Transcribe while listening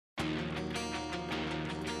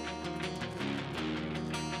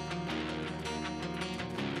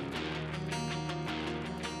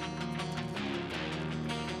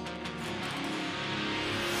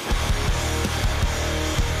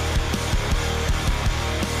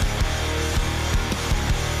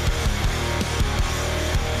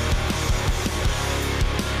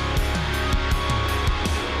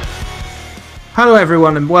Hello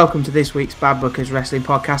everyone and welcome to this week's Bad Bookers Wrestling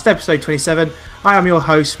Podcast, episode 27. I am your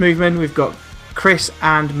host, Smoothman. We've got Chris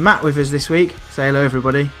and Matt with us this week. Say hello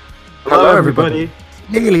everybody. Hello everybody.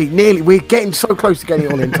 Nearly. We're getting so close to getting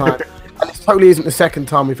it all in time. And it totally isn't the second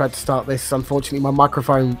time we've had to start this. Unfortunately,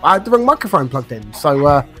 I had the wrong microphone plugged in.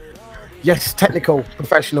 So, yes, technical,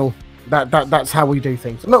 professional. That's how we do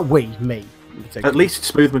things. Not me. At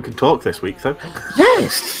least Smoothman can talk this week, though.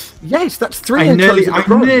 Yes, that's three. I nearly.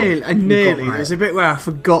 There's a bit where I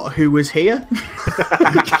forgot who was here.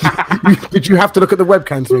 Did you have to look at the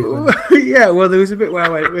webcam? Yeah, well, there was a bit where I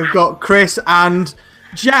went, we've got Chris and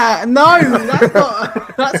Jack. No,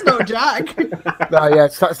 that's not Jack. No, yeah,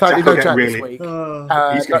 sadly no Jack really, this week.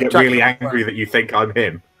 He's going to get Jack really angry that you think I'm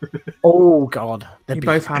him. Oh God, You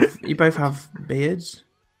both have beards.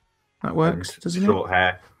 That works, doesn't it? Short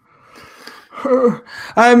hair.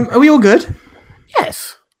 Are we all good?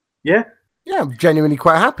 Yes. Yeah, I'm genuinely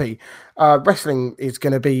quite happy. Wrestling is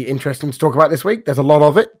going to be interesting to talk about this week. There's a lot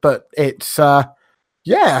of it, but it's for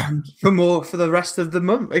the rest of the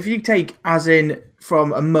month. If you take as in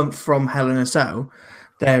from a month from Hell in a Cell,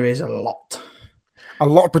 there is a lot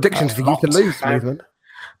of predictions for you to lose, Movement.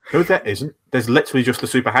 No, there isn't. There's literally just the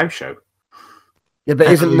Super House show. Yeah, but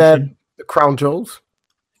isn't there the Crown Jewels?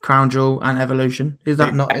 Crown Jewel and Evolution. Is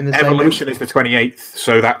that not in the same? Evolution is the 28th,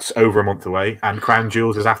 so that's over a month away. And Crown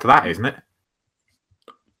Jewels is after that, isn't it?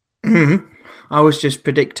 Mm-hmm. I was just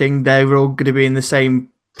predicting they were all going to be in the same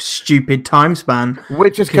stupid time span. We're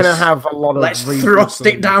just going to have a lot of... Let's thrust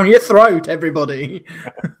it down your throat, everybody.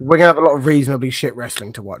 We're going to have a lot of reasonably shit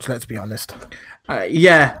wrestling to watch, let's be honest.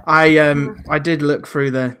 Yeah, I did look through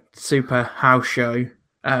the Super House show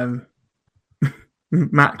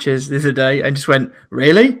matches the other day and just went,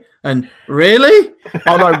 really? And really?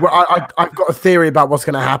 Oh no, I've got a theory about what's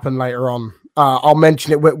going to happen later on. I'll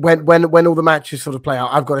mention it when all the matches sort of play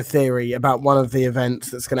out. I've got a theory about one of the events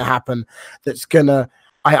that's going to happen. That's gonna.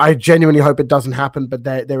 I genuinely hope it doesn't happen, but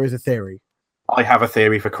there is a theory. I have a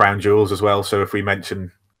theory for Crown Jewels as well. So if we mention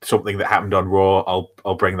something that happened on Raw,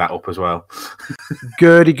 I'll bring that up as well.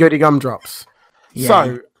 Goody gumdrops. Yeah.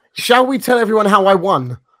 So shall we tell everyone how I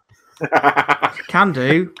won? Can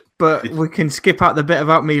do, but we can skip out the bit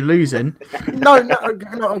about me losing. No,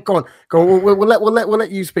 go on. We'll let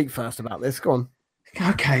you speak first about this. Go on.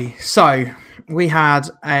 Okay, so we had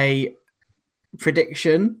a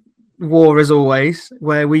prediction war as always,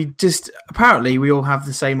 where we just apparently we all have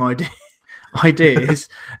the same ideas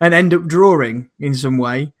and end up drawing in some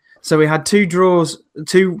way. So we had two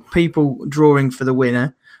people drawing for the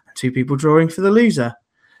winner, two people drawing for the loser.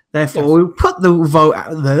 Therefore, we'll put the vote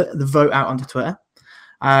out onto Twitter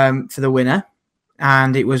for the winner,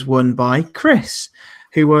 and it was won by Chris,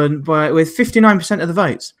 who won with 59% of the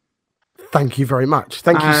votes. Thank you very much.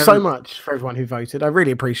 Thank you so much for everyone who voted. I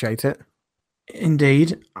really appreciate it.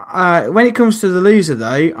 Indeed. When it comes to the loser,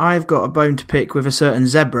 though, I've got a bone to pick with a certain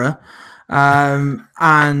Zebra, and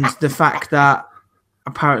the fact that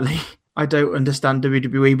apparently I don't understand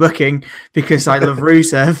WWE booking because I love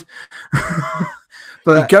Rusev.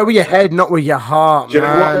 But you go with your head, not with your heart. You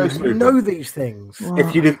know these things. Wow.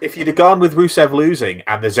 If you'd have gone with Rusev losing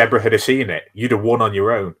and the Zebra had seen it, you'd have won on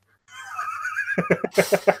your own.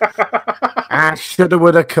 Shoulda,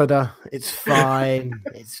 woulda, coulda. It's fine.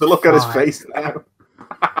 Look at his face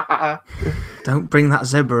now. Don't bring that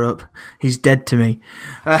Zebra up. He's dead to me.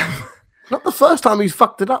 Not the first time he's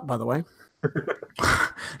fucked it up, by the way.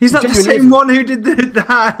 Is that the same one who did the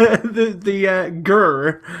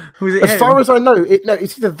grr? Was it as far as I know,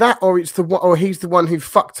 it's either that or it's the one, or he's the one who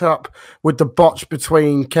fucked up with the botch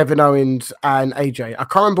between Kevin Owens and AJ. I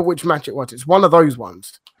can't remember which match it was. It's one of those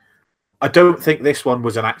ones. I don't think this one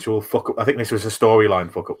was an actual fuck up. I think this was a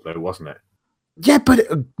storyline fuck up, though, wasn't it? Yeah, but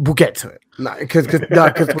we'll get to it. No, because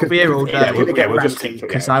we'll be here all day. We'll just keep it.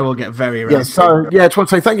 Because I will get very ranty. Yeah. So I just want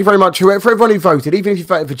to say thank you very much for everyone who voted. Even if you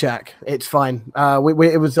voted for Jack, it's fine.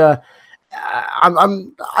 It was. I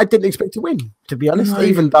didn't expect to win, to be honest. No.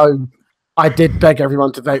 Even though I did beg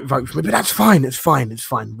everyone to vote for me, but that's fine. It's fine.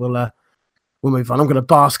 We'll move on. I'm going to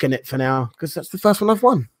bask in it for now because that's the first one I've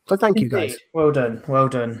won. So thank you guys. Well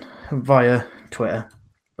done via Twitter,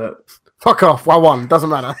 but. Fuck off! I won.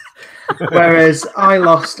 Doesn't matter. Whereas I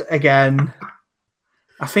lost again.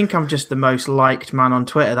 I think I'm just the most liked man on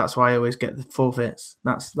Twitter. That's why I always get the forfeits.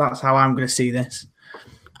 That's how I'm going to see this.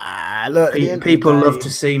 Look, people love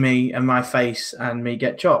to see me and my face and me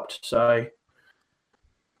get chopped. So,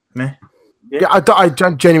 meh. Yeah, I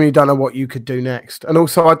genuinely don't know what you could do next, and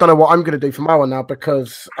also I don't know what I'm going to do for my one now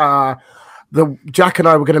because Jack and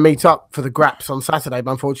I were going to meet up for the Graps on Saturday,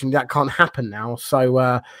 but unfortunately that can't happen now.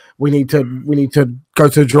 So we need to go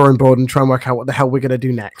to the drawing board and try and work out what the hell we're going to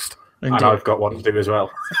do next. And I've got one to do as well.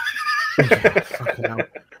 Fucking hell.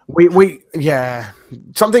 Yeah,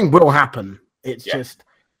 something will happen. It's just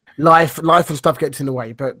life and stuff gets in the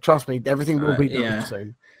way. But trust me, everything will be done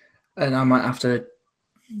soon. And I might have to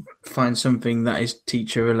find something that is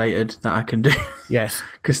teacher related that I can do. Yes,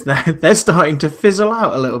 because they're starting to fizzle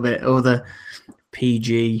out a little bit. Or the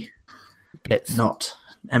PG bits, not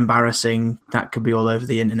embarrassing. That could be all over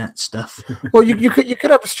the internet stuff. Well, you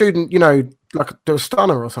could have a student, like do a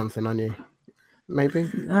stunner or something on you. Maybe.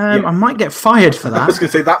 I might get fired for that. I was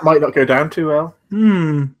going to say that might not go down too well.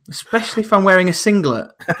 Especially if I'm wearing a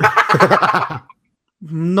singlet.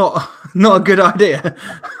 Not a good idea.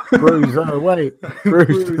 Bootherweight.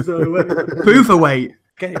 Bootherweight.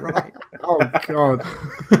 Get it right. Oh God.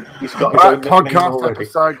 He's got podcast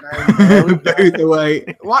episode name.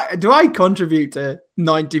 Bootherweight. Why do I contribute to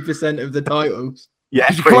 90% of the titles?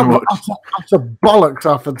 Yes, pretty much. That's a bollocks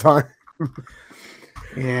half the time.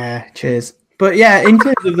 Yeah, cheers. But yeah, in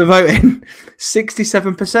terms of the voting,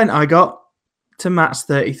 67% I got to Matt's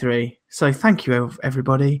 33. So thank you,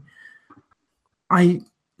 everybody. I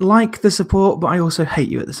like the support, but I also hate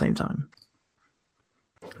you at the same time.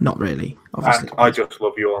 Not really, obviously. And I just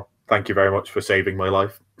love you all. Thank you very much for saving my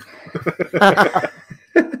life.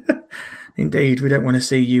 Indeed, we don't want to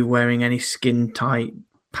see you wearing any skin-tight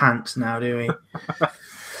pants now, do we?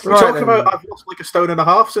 Talking about I've lost like 1.5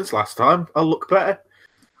 stone since last time. I'll look better.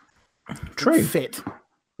 True. Fit.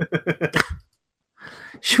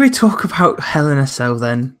 Should we talk about Hell in a Cell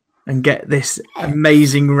then and get this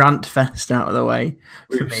amazing rant fest out of the way?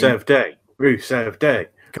 Rusev Day.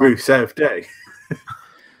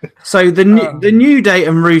 So the New Day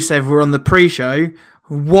and Rusev were on the pre-show.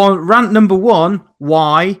 Rant number 1.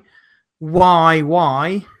 Why?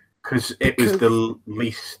 Because it was the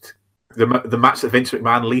least the match that Vince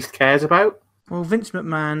McMahon least cares about. Well, Vince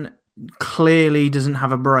McMahon clearly doesn't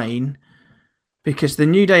have a brain, because the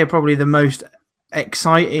New Day are probably the most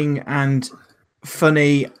exciting and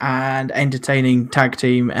funny and entertaining tag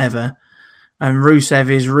team ever, and Rusev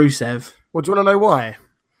is Rusev. Well, do you want to know why?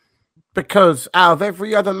 Because out of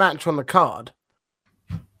every other match on the card,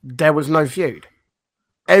 there was no feud.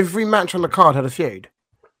 Every match on the card had a feud,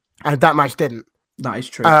 and that match didn't. That is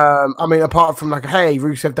true. I mean, apart from like, hey,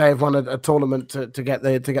 Rusev Day have won a tournament to get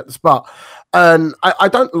the spot, and I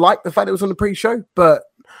don't like the fact it was on the pre-show, but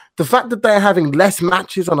the fact that they're having less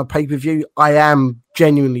matches on a pay-per-view, I am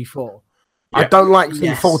genuinely for. Yeah. I don't like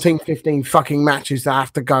seeing 14, 15 fucking matches that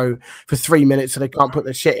have to go for 3 minutes so they can't put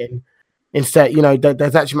their shit in. Instead,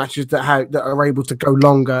 there's actually matches that are able to go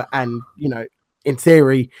longer, and in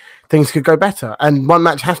theory, things could go better. And one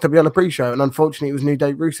match has to be on a pre-show, and unfortunately, it was New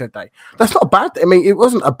Day Rusev Day. That's not bad. I mean, it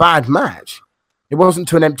wasn't a bad match. It wasn't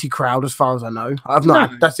to an empty crowd, as far as I know. I've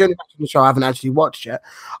not. No. That's the only match on the show I haven't actually watched yet.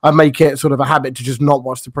 I make it sort of a habit to just not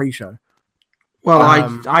watch the pre-show. Well,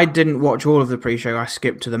 I didn't watch all of the pre-show. I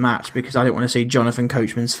skipped to the match because I didn't want to see Jonathan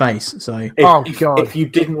Coachman's face. So, if you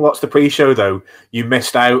didn't watch the pre-show, though, you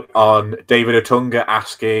missed out on David Otunga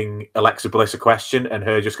asking Alexa Bliss a question and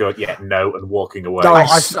her just going, "Yeah, no," and walking away. No,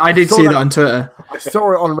 I did see that on Twitter. I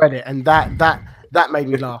saw it on Reddit, and that made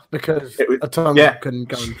me laugh because Otunga couldn't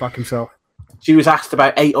go and fuck himself. She was asked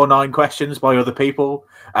about 8 or 9 questions by other people,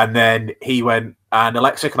 and then he went, "And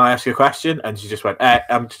Alexa, can I ask you a question?" And she just went,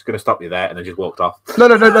 "I'm just going to stop you there," and then just walked off. No.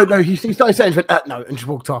 He started saying, "No," and just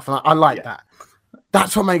walked off. And I like that.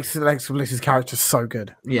 That's what makes Alexa Bliss's character so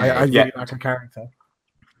good. Yeah, I really like her character.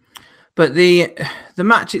 But the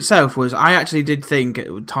match itself was, I actually did think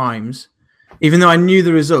at times, even though I knew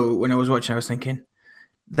the result when I was watching, I was thinking,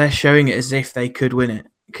 they're showing it as if they could win it.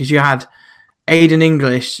 Because you had Aiden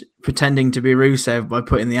English pretending to be Rusev by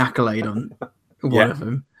putting the accolade on one of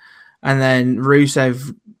them. And then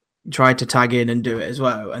Rusev tried to tag in and do it as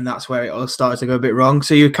well. And that's where it all started to go a bit wrong.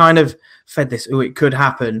 So you kind of fed this, it could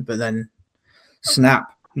happen, but then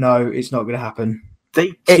snap. No, it's not going to happen.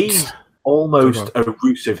 They teased almost a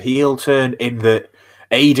Rusev heel turn in that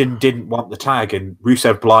Aiden didn't want the tag and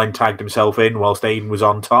Rusev blind tagged himself in whilst Aiden was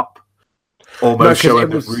on top. Almost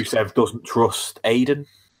showing that Rusev doesn't trust Aiden.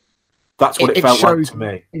 That's what it felt like to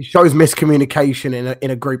me. It shows miscommunication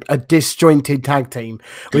in a group, a disjointed tag team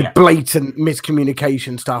with blatant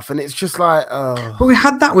miscommunication stuff, and it's just like, Well, we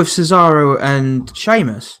had that with Cesaro and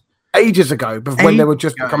Sheamus ages ago, but when they were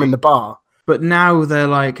just becoming the bar. But now they're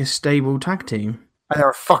like a stable tag team, and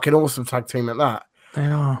they're a fucking awesome tag team at that. They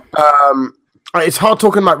are. It's hard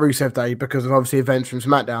talking about Rusev Day because of obviously events from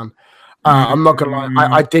SmackDown. I'm not gonna lie,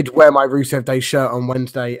 I did wear my Rusev Day shirt on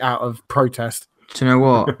Wednesday out of protest. Do you know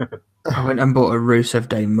what? I went and bought a Rusev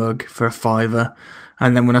Day mug for $5,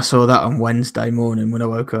 and then when I saw that on Wednesday morning when I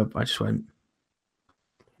woke up, I just went,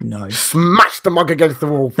 No. Smash the mug against the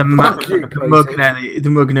wall. The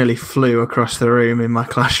mug nearly flew across the room in my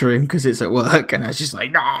classroom because it's at work, and I was just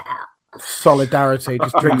like, nah. Solidarity.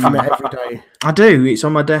 Just drink from it every day. I do. It's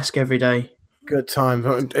on my desk every day. Good time.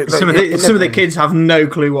 Some of the kids have no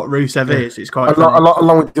clue what Rusev is. It's quite a lot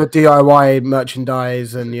along with your DIY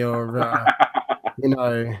merchandise and your,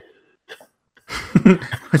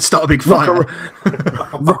 Let's start a big fire.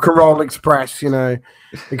 Rock and Roll Express,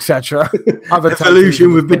 etc.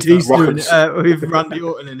 Evolution with Batista with Randy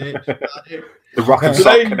Orton in it. The Rock and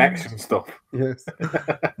Sock Connection stuff. Yes.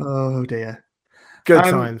 Oh dear. Good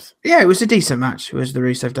times. Yeah, it was a decent match. It was the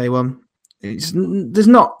Rusev Day one. There's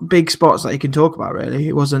not big spots that you can talk about, really.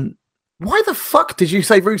 It wasn't. Why the fuck did you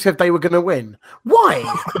say Rusev Day were going to win? Why?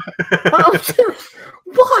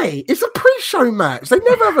 Why? It's a pre-show match. They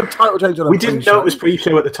never have a title change on a We didn't know it was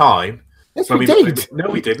pre-show at the time. Yes, we did. No,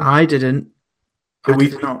 we didn't. I didn't.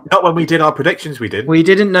 Not when we did our predictions, we did. We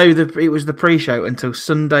didn't know that it was the pre-show until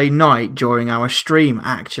Sunday night during our stream,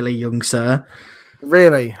 actually, young sir.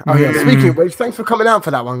 Really? Oh, yeah. Speaking of which, thanks for coming out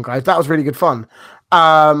for that one, guys. That was really good fun.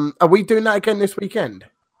 Are we doing that again this weekend?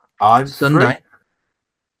 I'm Sunday.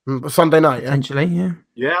 Sunday night, yeah? Potentially, yeah.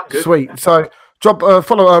 Yeah, good. Sweet. So, drop by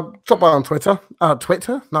on Twitter.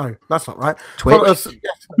 Twitter? No, that's not right. Twitch? Yes,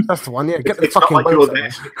 that's the one, yeah. Get the it's fucking not like you're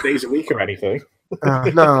there 6 days a week or anything.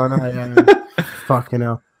 No, yeah. Fucking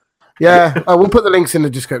hell. Yeah, we'll put the links in the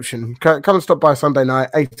description. Come and stop by Sunday night,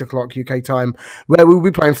 8 o'clock UK time, where we'll be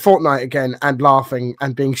playing Fortnite again and laughing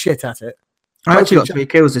and being shit at it. I actually got 3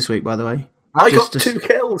 kills this week, by the way. I got 2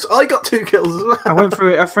 kills as well. I went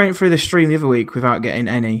through the stream the other week without getting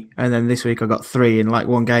any, and then this week I got 3 in like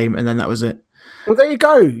one game, and then that was it. Well, there you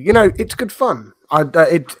go. It's good fun.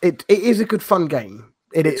 It is a good fun game.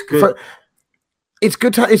 It's good. It's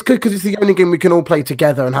good because it's the only game we can all play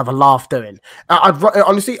together and have a laugh doing.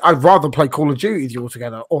 Honestly, I'd rather play Call of Duty with you all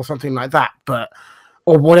together or something like that,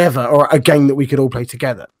 or whatever, or a game that we could all play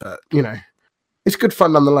together. But it's good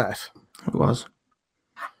fun nonetheless. It was.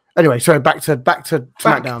 Anyway, sorry. Back to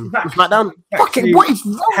SmackDown. SmackDown. Fucking what is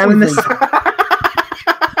wrong Hell with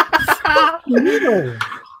in me?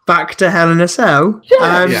 Back to Hell in a Cell.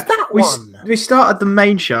 Yeah, that one. We started the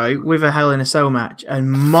main show with a Hell in a Cell match,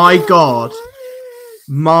 and my God.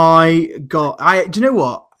 Do you know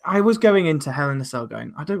what? I was going into Hell in a Cell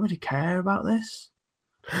going, I don't really care about this.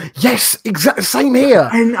 Yes, exactly. Same here.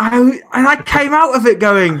 And I came out of it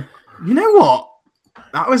going, you know what?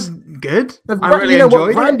 That was good. I really enjoyed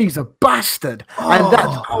it. Randy's a bastard. And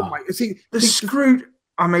that's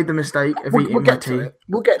I made the mistake of eating my tea.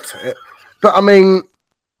 We'll get to it. But I mean,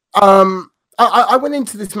 I went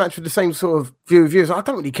into this match with the same sort of view of views. I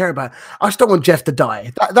don't really care about it. I just don't want Jeff to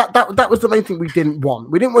die. That was the main thing we didn't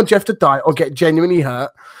want. We didn't want Jeff to die or get genuinely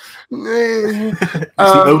hurt. It's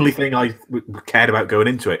the only thing I cared about going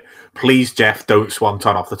into it. Please, Jeff, don't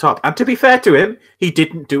swanton off the top. And to be fair to him, he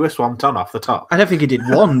didn't do a swanton off the top. I don't think he did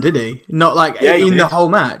one, did he? Not like in the whole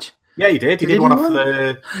match. Yeah, he did. He did one off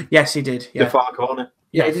the... Yes, he did. Yeah. The far corner.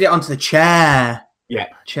 Yeah, he did it onto the chair. Yeah.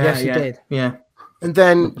 Yes, he did. Yeah. And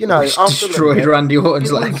then, destroyed Randy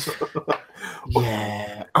Orton's legs.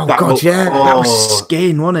 Yeah. Oh, God, yeah. That was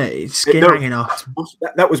skin, wasn't it? It's skin hanging off.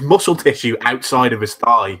 That was muscle tissue outside of his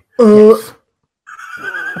thigh.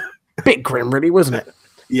 Bit grim, really, wasn't it?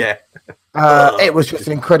 Yeah. It was just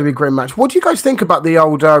an incredibly grim match. What do you guys think about the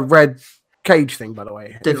old red cage thing, by the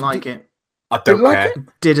way? Didn't like it. I don't care.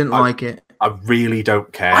 Didn't like it. I really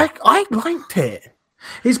don't care. I liked it.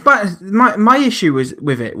 It's bad. My issue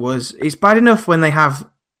with it was it's bad enough when they have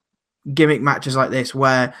gimmick matches like this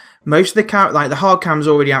where most of the hard cam's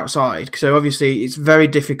already outside, so obviously it's very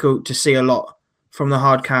difficult to see a lot from the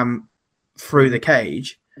hard cam through the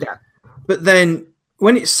cage. Yeah. But then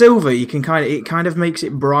when it's silver, you can kind of makes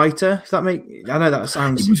it brighter. I know that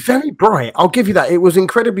sounds. It was very bright. I'll give you that. It was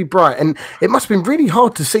incredibly bright, and it must have been really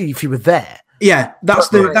hard to see if you were there. Yeah, that's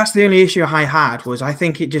the only issue I had was I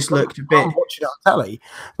think it just looked a bit. I'm watching it on telly,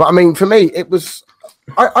 but I mean, for me, it was.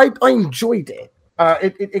 I enjoyed it.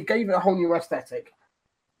 It gave it a whole new aesthetic.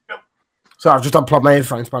 So I've just unplugged my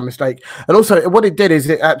earphones by mistake, and also what it did is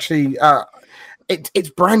it actually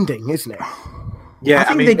it's branding, isn't it? Yeah,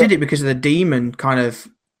 I think they did it because of the demon kind of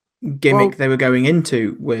gimmick they were going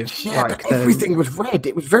into with. Yeah, but everything was red.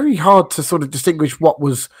 It was very hard to sort of distinguish what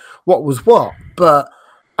was what, but.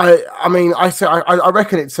 I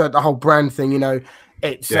reckon it's the whole brand thing.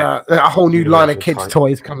 It's a whole new line of kids'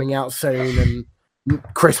 toys coming out soon, and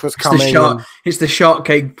Christmas coming. It's the shark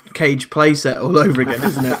cage playset all over again,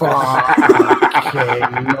 isn't it?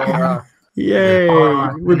 Yay!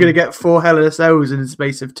 We're going to get 4 Hell in a Cells in the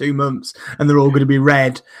space of 2 months, and they're all going to be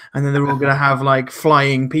red, and then they're all going to have like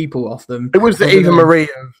flying people off them. It was the Eva Marie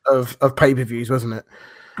of pay-per-views, wasn't it?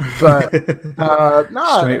 But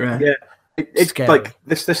no, Straight red. Yeah, it's like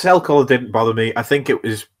the Cell Collar didn't bother me. I think it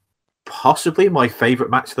was possibly my favorite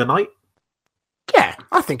match of the night. Yeah,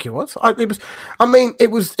 I think it was.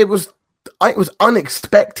 It was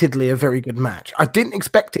unexpectedly a very good match. I didn't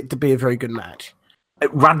expect it to be a very good match.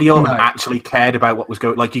 Randy Orton actually cared about what was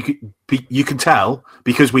going. Like you can tell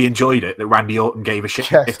because we enjoyed it that Randy Orton gave a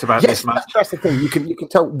shit about this match. That's the thing. You can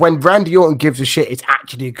tell when Randy Orton gives a shit, it's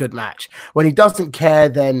actually a good match. When he doesn't care,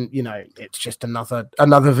 then it's just another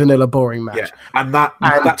vanilla boring match. Yeah, and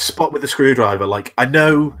that spot with the screwdriver. Like I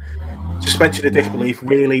know, suspension of disbelief.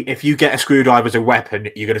 Really, if you get a screwdriver as a weapon,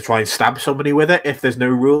 you're going to try and stab somebody with it. If there's no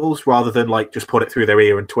rules, rather than like just put it through their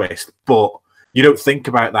ear and twist, but. You don't think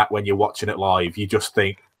about that when you're watching it live. You just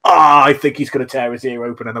think, I think he's going to tear his ear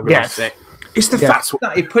open and I'm going to sit. It's the fact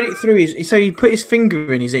that he put it through he put his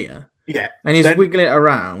finger in his ear. Yeah. And he's wiggling it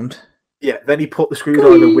around. Yeah, then he put the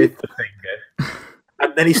screwdriver with the finger.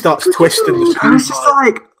 And then he starts twisting the screwdriver. It's just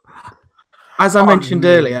like, as I mentioned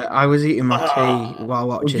earlier, I was eating my tea while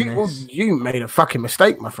watching this. You made a fucking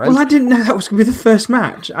mistake, my friend. Well, I didn't know that was going to be the first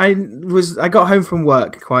match. I got home from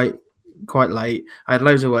work quite late. I had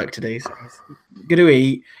loads of work to do, so I was going to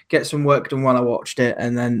eat, get some work done while I watched it,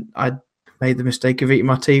 and then I made the mistake of eating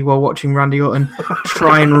my tea while watching Randy Orton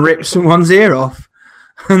try and rip someone's ear off.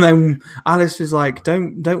 And then Alice was like,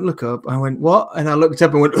 "Don't look up." I went, "What?" And I looked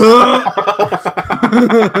up and went, I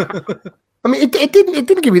mean, it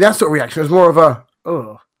didn't give me that sort of reaction. It was more of a,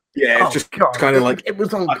 Yeah, it's just kind of like it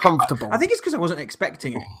was uncomfortable. I think it's because I wasn't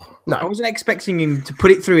expecting it. No, I wasn't expecting him to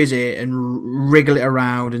put it through his ear and wriggle it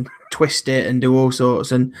around and twist it and do all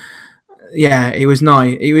sorts. And yeah, it was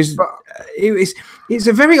nice. It's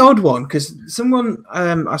a very odd one because someone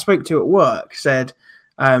I spoke to at work said,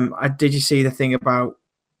 "Did you see the thing about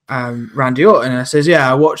Randy Orton?" And I says,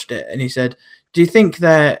 "Yeah, I watched it." And he said, "Do you think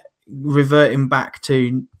they're reverting back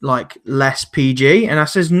to like less PG?" And I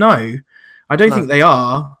says, "No, I don't think they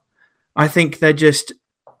are. I think they're just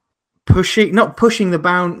not pushing the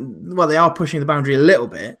bound. Well, they are pushing the boundary a little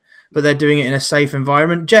bit, but they're doing it in a safe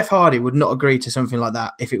environment." Jeff Hardy would not agree to something like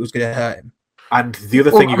that if it was going to hurt him. And the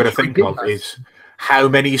other thing you've got to think of is how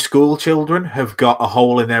many school children have got a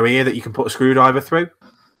hole in their ear that you can put a screwdriver through.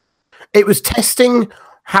 It was testing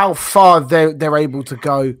how far they're able to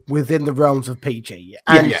go within the realms of PG.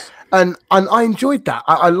 And I enjoyed that.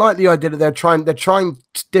 I like the idea that they're trying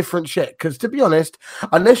different shit. Because to be honest,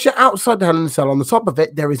 unless you're outside the Hell in a Cell, on the top of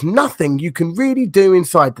it, there is nothing you can really do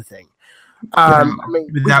inside the thing.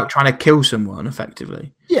 Without trying to kill someone,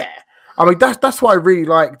 effectively. Yeah. I mean, that's why I really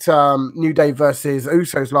liked New Day versus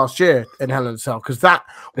Usos last year in Hell in a Cell, because that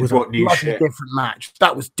was a different match.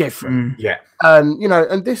 That was different. Yeah. And,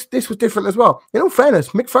 and this was different as well. In all fairness,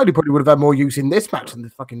 Mick Foley probably would have had more use in this match than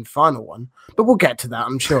the fucking final one. But we'll get to that,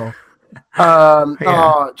 I'm sure. It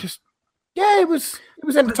was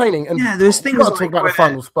entertaining. And there's things to talk about the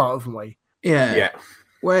final spot, haven't we? Yeah. Yeah.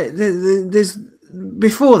 Where there's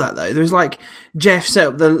before that though, there was like Jeff set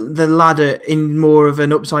up the ladder in more of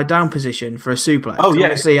an upside down position for a suplex. Oh yeah,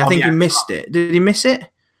 I think he missed it. Did he miss it?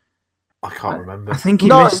 I can't remember. I think he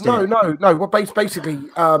missed it. No. Well, basically,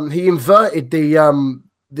 he inverted the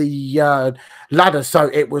ladder so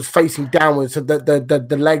it was facing downwards, so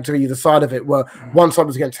the legs on either side of it were, one side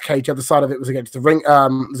was against the cage, the other side of it was against the ring,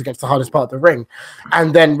 was against the hardest part of the ring,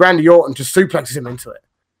 and then Randy Orton just suplexes him into it.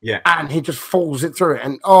 Yeah, and he just falls it through it,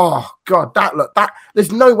 and oh god, that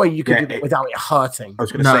there's no way you could do that without it hurting. I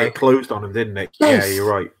was going to say it closed on him, didn't it? Yes. Yeah, you're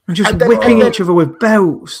right. And just whipping each other with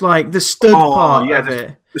belts, like the stud part of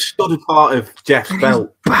it. The studded part of Jeff's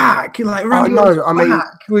belt back, like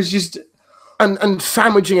back was just and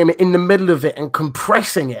sandwiching him in the middle of it and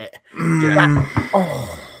compressing it.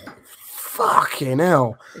 Fucking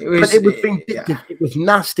hell! It was vindictive. It was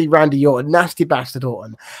nasty, Randy Orton, nasty bastard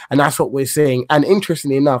Orton, and that's what we're seeing. And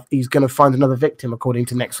interestingly enough, he's going to find another victim according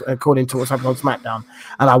to what's happening on SmackDown.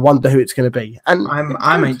 And I wonder who it's going to be. And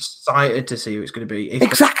I'm excited to see who it's going to be.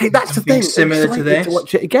 Exactly, that's the thing. Similar to this, to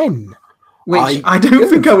watch it again. Which I don't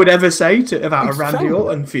think I would ever say about a Randy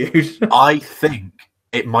Orton feud. I think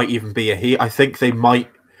it might even be a heel. I think they might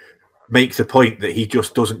make the point that he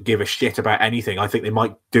just doesn't give a shit about anything. I think they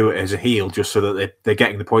might do it as a heel just so that they're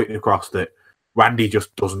getting the point across that Randy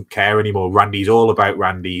just doesn't care anymore. Randy's all about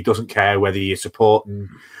Randy. He doesn't care whether you're supporting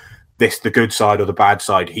the good side or the bad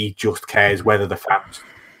side. He just cares whether the fans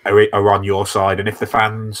are on your side. And if the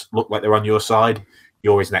fans look like they're on your side,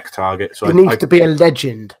 you're his next target. So he needs to be a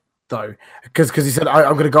legend, though, because he said,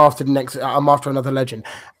 I'm going to go after the next, I'm after another legend.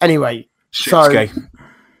 Anyway, Shinsuke. So,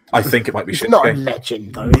 I think it might be Shinsuke. He's not a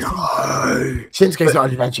legend, though. No. Shinsuke's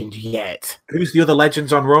not a legend yet. Who's the other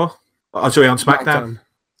legends on Raw? Oh, sorry, on SmackDown.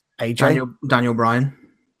 AJ? Daniel Bryan.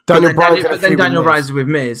 Daniel Bryan's with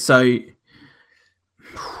Miz, so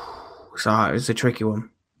it's a tricky one.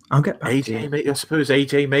 I'll get back to you. I suppose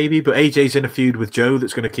AJ maybe, but AJ's in a feud with Joe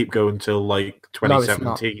that's going to keep going till like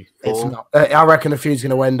 2017. No, it's not. I reckon the feud's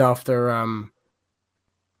going to end after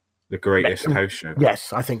the Greatest House Show.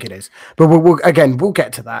 Yes, I think it is. But we'll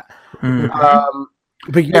get to that. Mm-hmm.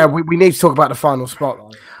 But yeah, we need to talk about the final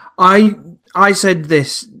spotlight. I said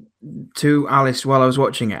this to Alice while I was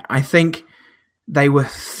watching it. I think they were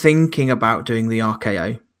thinking about doing the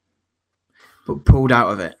RKO, but pulled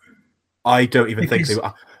out of it. I don't even think they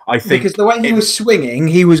were. I think because the way he was swinging,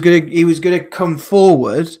 he was gonna come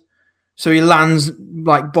forward, so he lands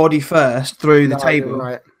like body first through the table.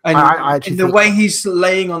 Right. And the way he's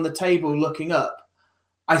laying on the table, looking up,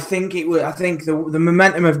 I think the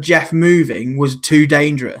momentum of Jeff moving was too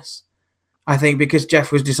dangerous. I think because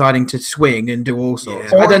Jeff was deciding to swing and do all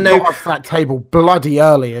sorts. I don't know. Got off that table bloody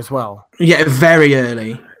early as well. Yeah, very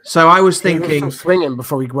early. So I was thinking he was swinging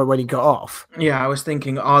when he got off. Yeah, I was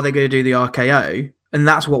thinking, are they going to do the RKO? And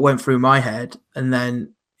that's what went through my head. And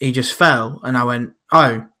then he just fell, and I went,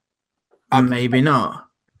 "Oh, maybe not."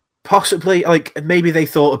 Possibly, like maybe they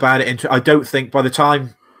thought about it. I don't think by the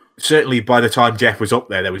time Jeff was up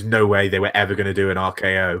there was no way they were ever going to do an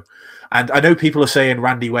RKO. And I know people are saying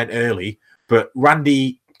Randy went early, but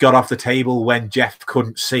Randy got off the table when Jeff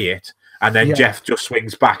couldn't see it. And then Jeff just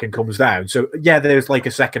swings back and comes down. So, yeah, there's like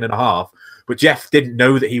a second and a half. But Jeff didn't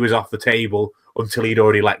know that he was off the table until he'd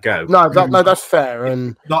already let go. No, that's fair.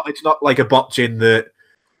 And it's not like a botching that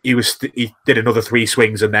he did another 3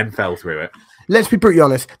 swings and then fell through it. Let's be brutally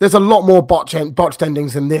honest. There's a lot more botched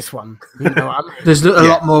endings than this one. You know what I mean? There's a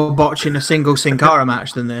lot more botch in a single Sin Cara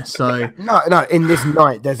match than this. So no. In this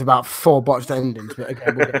night, there's about 4 botched endings. But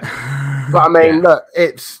okay, but I mean, look,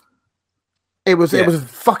 It was a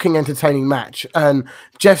fucking entertaining match, and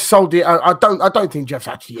Jeff sold it. I don't think Jeff's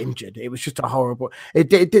actually injured. It was just a horrible. I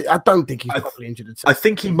don't think he's probably injured. I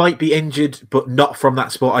think he might be injured, but not from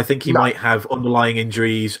that spot. I think he might have underlying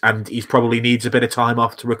injuries, and he probably needs a bit of time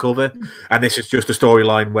off to recover. And this is just a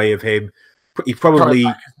storyline way of him. He probably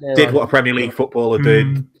did what a Premier League footballer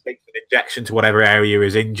did. Take an injection to whatever area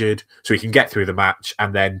is injured so he can get through the match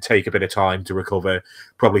and then take a bit of time to recover.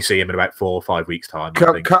 Probably see him in about 4 or 5 weeks' time.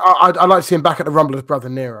 I'd like to see him back at the Rumble as Brother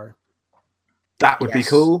Nero. That would be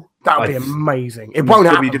cool. That would be amazing. It won't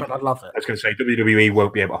happen, but I'd love it. I was going to say, WWE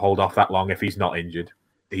won't be able to hold off that long if he's not injured.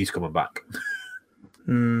 He's coming back.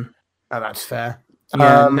 Oh, that's fair.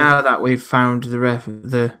 Yeah, now that we've found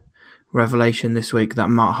the revelation this week that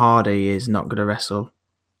Matt Hardy is not going to wrestle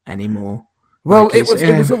anymore. Well, it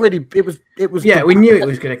was already. Yeah, we knew it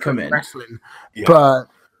was going to come in wrestling, but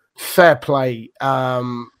fair play. As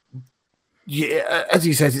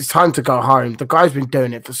he says, it's time to go home. The guy's been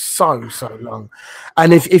doing it for so long,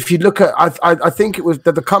 and if you look at, I think it was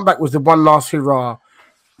the comeback was the one last hurrah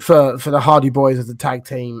for the Hardy Boys as a tag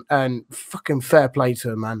team, and fucking fair play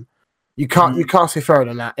to him, man. You can't say fairer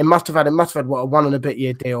than that. It must have had what, a 1 and a bit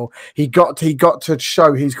year deal. He got to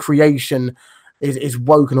show his creation. Is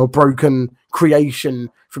woken or broken creation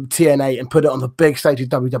from TNA and put it on the big stage of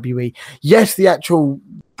WWE. Yes, the actual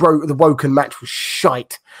the woken match was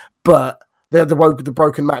shite, but the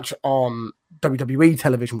broken match on WWE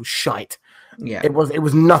television was shite. Yeah, it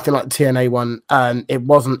was nothing like the TNA one, and it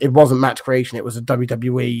wasn't match creation. It was a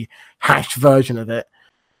WWE hashed version of it.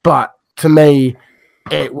 But to me,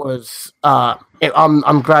 it was.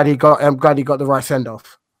 I'm glad he got the right send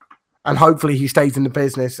off. And hopefully he stays in the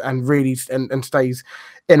business and really and stays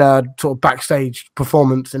in a sort of backstage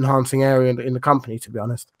performance enhancing area in the company, to be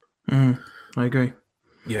honest. I agree.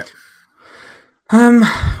 Yeah.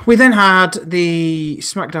 We then had the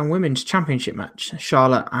SmackDown Women's Championship match,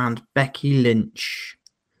 Charlotte and Becky Lynch.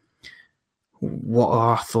 What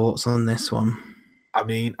are our thoughts on this one? I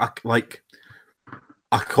mean, I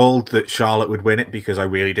called that Charlotte would win it because I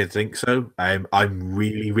really did think so. I'm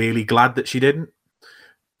really, really glad that she didn't.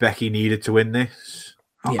 Becky needed to win this.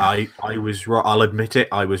 Yeah. I was wrong. I'll admit it.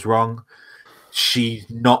 I was wrong. She's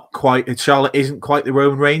not quite. Charlotte isn't quite the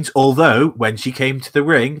Roman Reigns. Although when she came to the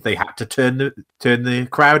ring, they had to turn the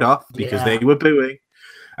crowd off because they were booing,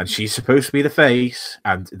 and she's supposed to be the face.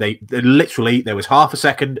 And they literally there was half a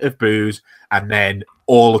second of boos, and then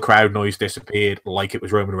all the crowd noise disappeared like it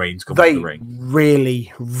was Roman Reigns coming to the ring.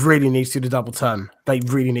 Really, really need to do the double turn. They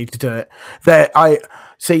really need to do it.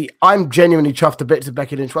 I'm genuinely chuffed to bits of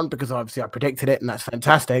Becky Lynch one because obviously I predicted it and that's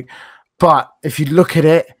fantastic. But if you look at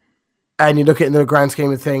it and you look at it in the grand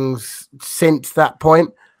scheme of things since that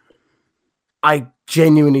point, I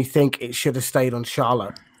genuinely think it should have stayed on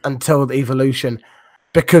Charlotte until the Evolution,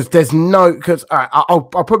 because there's no. Because I'll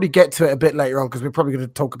probably get to it a bit later on, because we're probably going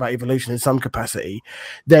to talk about Evolution in some capacity.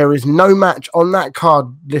 There is no match on that card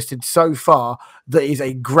listed so far that is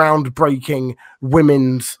a groundbreaking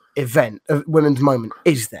women's event, women's moment.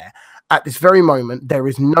 Is there? At this very moment, there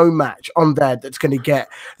is no match on there that's going to get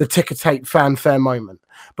the ticker tape fanfare moment.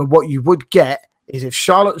 But what you would get is if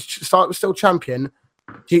Charlotte was still champion,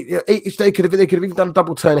 they could have even done a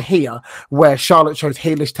double turn here where Charlotte shows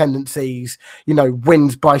heelish tendencies,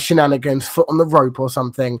 wins by shenanigans, foot on the rope or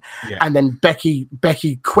something, and then Becky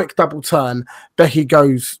quick double turn. Becky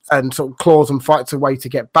goes and sort of claws and fights away to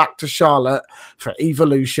get back to Charlotte for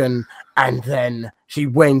Evolution, and then she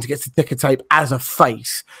wins, gets the ticker tape as a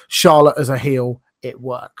face. Charlotte as a heel, it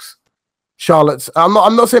works. Charlotte's. I'm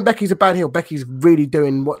not saying Becky's a bad heel. Becky's really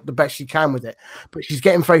doing the best she can with it, but she's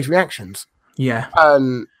getting face reactions. Yeah.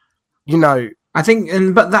 I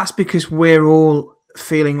think, but that's because we're all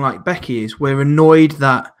feeling like Becky is. We're annoyed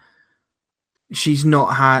that she's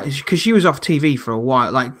not because she was off TV for a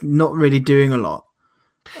while, like not really doing a lot.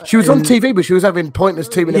 She was on TV, but she was having pointless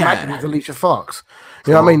 2-minute matches with Alicia Fox.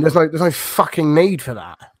 You know what I mean? There's no fucking need for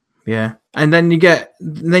that. Yeah, and then you get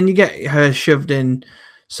her shoved in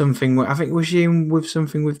something. I think was she in with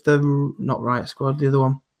something with the not Riot Squad, the other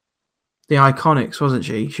one, the Iconics, wasn't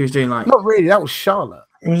she? She was doing like not really. That was Charlotte.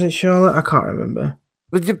 Was it Charlotte? I can't remember.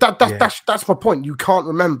 That's my point. You can't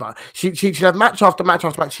remember. She'd have match after match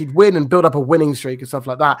after match. She'd win and build up a winning streak and stuff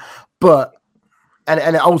like that. But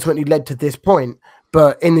and it ultimately led to this point.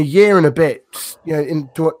 But in a year and a bit,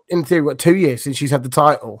 in theory, 2 years since she's had the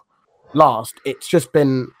title last, it's just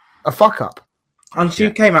been a fuck up. And she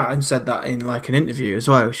came out and said that in like an interview as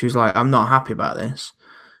well. She was like, "I'm not happy about this.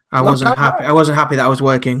 I wasn't happy. I wasn't happy that I was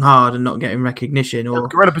working hard and not getting recognition." Or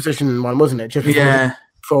gorilla position one, wasn't it? Just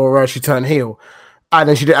before she turned heel, and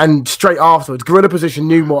then she did. And straight afterwards, gorilla position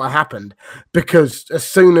knew what had happened because as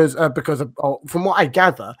soon as from what I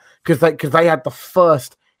gather, because they had the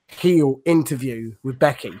first heel interview with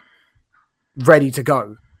Becky ready to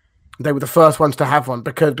go. They were the first ones to have one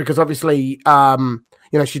because obviously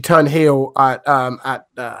she turned heel at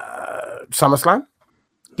SummerSlam.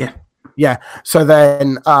 Yeah. So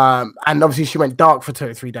then and obviously she went dark for 2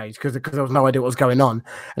 or 3 days because there was no idea what was going on.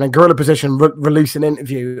 And then Gorilla Position released an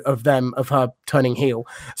interview of her turning heel.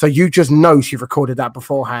 So you just know she recorded that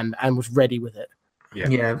beforehand and was ready with it.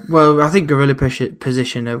 Yeah. Well, I think Gorilla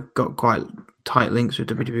Position have got quite tight links with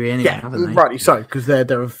WWE anyway, haven't they? Rightly so, because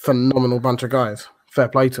they're a phenomenal bunch of guys. Fair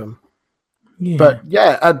play to them. Yeah. But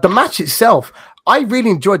the match itself, I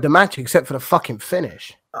really enjoyed the match except for the fucking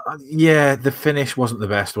finish. The finish wasn't the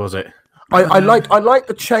best, was it? I like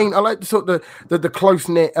the chain. I like the sort of the close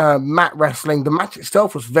knit mat wrestling. The match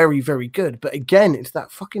itself was very, very good, but again, it's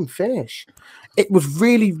that fucking finish. It was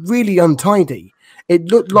really, really untidy. It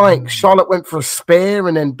looked like Charlotte went for a spear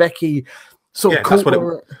and then Becky sort of caught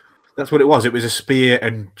her. That's what it was. It was a spear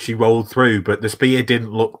and she rolled through, but the spear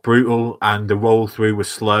didn't look brutal and the roll through was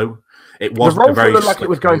slow. It wasn't a very looked like it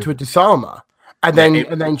was going to a disarmer, and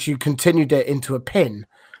then she continued it into a pin.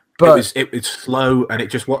 But it was slow and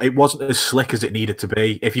it wasn't as slick as it needed to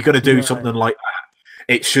be. If you're going to do something like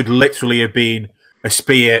that, it should literally have been a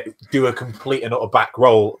spear, do a complete and utter back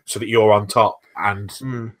roll so that you're on top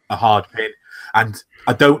and a hard pin. And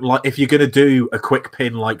I don't like if you're going to do a quick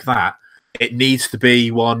pin like that. It needs to be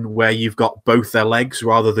one where you've got both their legs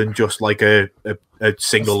rather than just like a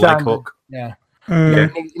single leg hook. Yeah.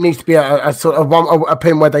 It needs to be a sort of a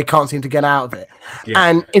pin where they can't seem to get out of it. Yeah.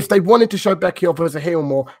 And if they wanted to show Becky off as a heel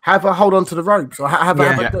more, have her hold on to the ropes or have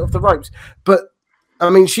her get off the ropes. But I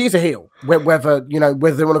mean, she's a heel. Whether they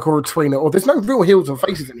want to call her tweener or there's no real heels or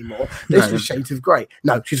faces anymore. There's just shades of grey.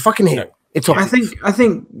 No, she's fucking heel. No. It's all right. I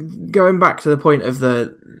think going back to the point of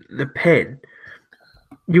the pin.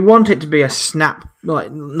 You want it to be a snap, like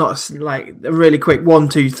not like a really quick 1,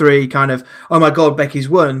 2, 3 kind of, oh my god, Becky's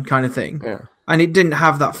won kind of thing. Yeah. And it didn't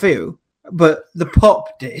have that feel, but the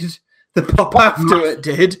pop did. The pop after it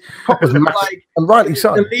did. Pop was massive, and rightly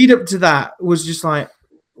so. The lead up to that was just like,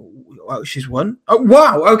 oh, she's won. Oh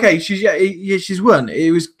wow, okay, she's won.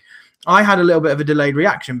 It was. I had a little bit of a delayed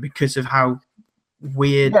reaction because of how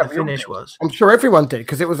weird the finish was. I'm sure everyone did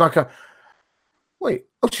because it was like wait,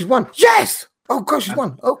 oh, she's won. Yes. Oh god, she's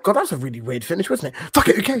won. Oh god, that's a really weird finish, wasn't it? Fuck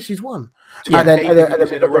it, okay, she's won. Yeah,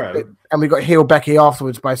 and we got heel Becky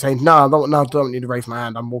afterwards by saying, no, I don't need to raise my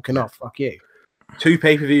hand. I'm walking off. Fuck you. 2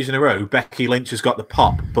 pay-per-views in a row, Becky Lynch has got the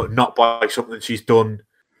pop, but not by something she's done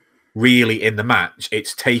really in the match.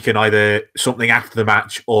 It's taken either something after the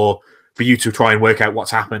match or for you to try and work out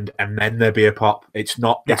what's happened and then there be a pop. It's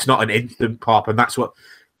not an instant pop, and that's what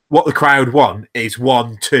what the crowd want is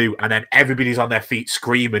 1, 2, and then everybody's on their feet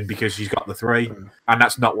screaming because she's got the 3, and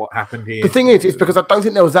that's not what happened here. The thing is, it's because I don't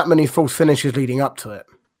think there was that many false finishes leading up to it.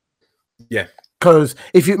 Yeah. Because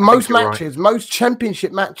most matches, most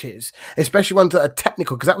championship matches, especially ones that are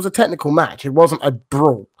technical, because that was a technical match. It wasn't a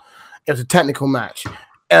brawl. It was a technical match.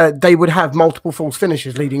 They would have multiple false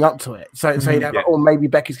finishes leading up to it. So you'd have, maybe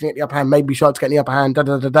Becky's going to get the upper hand, maybe Charlotte's getting the upper hand,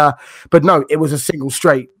 da-da-da-da. But no, it was a single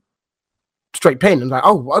straight pin. And like,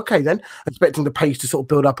 oh, okay then. Expecting the pace to sort of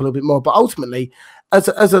build up a little bit more. But ultimately, as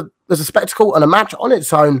a spectacle and a match on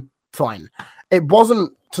its own, fine. It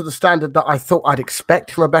wasn't to the standard that I thought I'd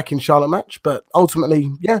expect from a Becky and Charlotte match. But ultimately,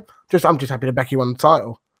 I'm just happy that Becky won the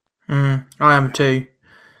title. I am too.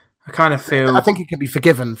 I kind of feel... I think it can be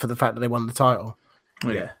forgiven for the fact that they won the title.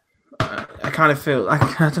 Yeah. I kind of feel... I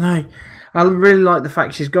don't know. I really like the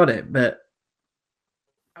fact she's got it, but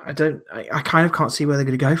I kind of can't see where they're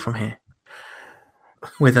going to go from here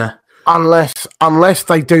with her. Unless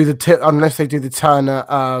they do the Turner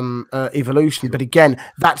evolution. But again,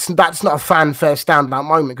 that's not a fanfare standout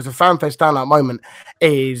moment, because a fanfare standout moment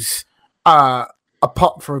is... a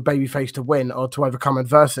pop for a babyface to win or to overcome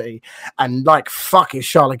adversity, and like, fuck, is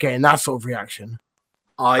Charlotte getting that sort of reaction?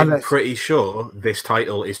 I'm pretty sure this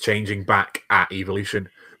title is changing back at Evolution,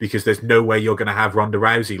 because there's no way you're going to have Ronda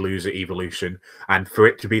Rousey lose at Evolution, and for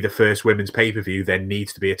it to be the first women's pay-per-view, there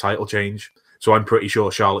needs to be a title change. So I'm pretty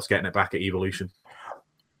sure Charlotte's getting it back at Evolution.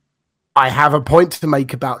 I have a point to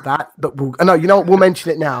make about that, but we'll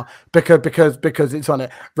mention it now because it's on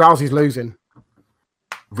it. Rousey's losing.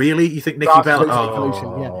 Really? You think Nikki Bella? Yeah.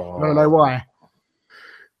 You want to know why?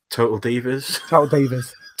 Total Divas.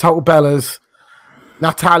 Total Bellas.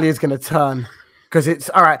 Natalia's going to turn, because it's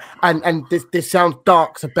all right. And this sounds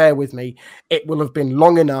dark, so bear with me. It will have been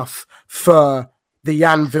long enough for the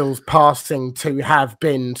Anvil's passing to have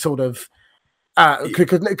been sort of...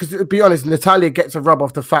 Because to be honest, Natalia gets a rub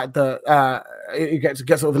off the fact that it gets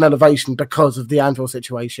sort of an elevation because of the Anvil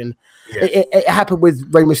situation. Yeah. It happened with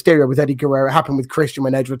Rey Mysterio, with Eddie Guerrero. It happened with Christian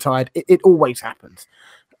when Edge retired. It always happens.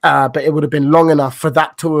 But it would have been long enough for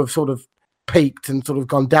that to have sort of peaked and sort of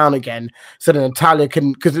gone down again, so that Natalia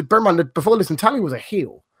can... Because bear in mind, before this, Natalia was a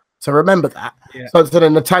heel. So remember that. Yeah. So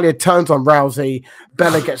then Natalia turns on Rousey.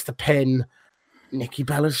 Bella gets the pin. Nikki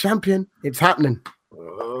Bella's champion. It's happening.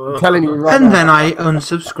 I'm telling you right and now. Then I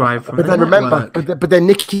unsubscribe from But then remember, but then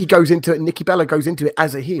Nikki goes into it. Nikki Bella goes into it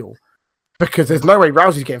as a heel, because there's no way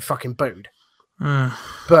Rousey's getting fucking booed.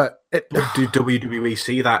 But do WWE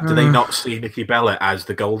see that? Do they not see Nikki Bella as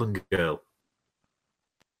the Golden Girl?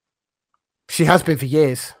 She has been for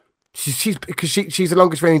years. She's the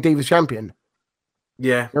longest reigning Divas champion.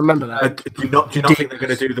 Yeah, remember that. Do you not think they're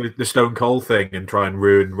going to do the Stone Cold thing and try and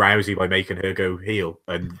ruin Rousey by making her go heel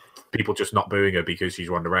and people just not booing her because she's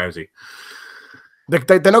Ronda Rousey? They're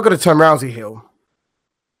not going to turn Rousey heel.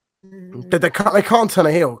 They can't turn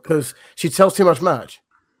her heel because she sells too much merch.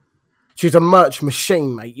 She's a merch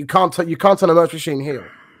machine, mate. You can't turn a merch machine heel.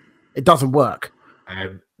 It doesn't work.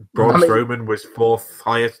 Braun Strowman was 4th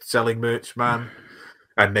highest selling merch man,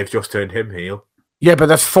 and they've just turned him heel. Yeah, but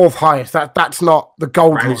that's 4th highest. That's not the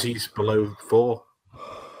gold. Rousey's below 4.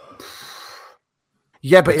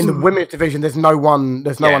 Yeah, but in the women's division, there's no one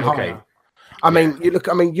higher. Okay. I mean, you look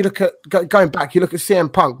at going back. You look at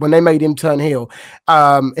CM Punk when they made him turn heel.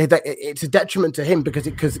 It's a detriment to him because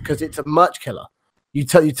it's a merch killer. You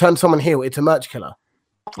turn someone heel, it's a merch killer.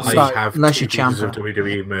 I have unless two you're pieces of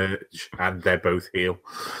WWE merch, and they're both heel.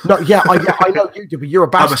 No, I know you do, but you're a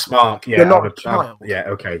bastard. I'm a smart. Yeah, you're not a child.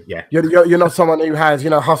 Okay. You're not someone who has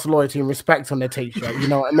hustle, loyalty, and respect on their t-shirt. You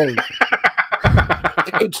know what I mean?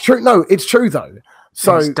 It's true. No, it's true though.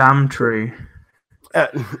 So it's damn true.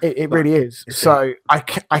 It really is. So I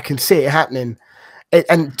can see it happening,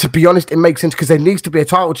 and to be honest, it makes sense because there needs to be a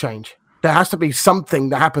title change. There has to be something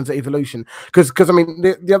that happens at Evolution because I mean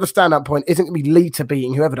the other stand-up point isn't going to be Lita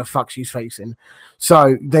beating whoever the fuck she's facing.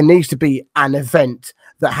 So there needs to be an event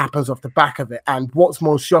that happens off the back of it. And what's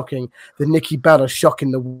more shocking than Nikki Bella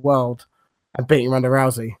shocking the world and beating Ronda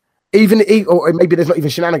Rousey? Or maybe there's not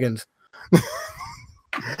even shenanigans.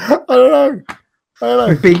 I don't know.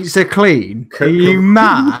 Beats her clean. Are you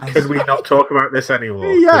mad? Can we not talk about this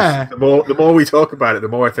anymore? Yeah. The more we talk about it, the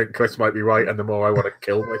more I think Chris might be right, and the more I want to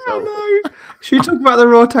kill myself. Should we talk about the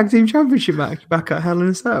Raw Tag Team Championship match back at Hell in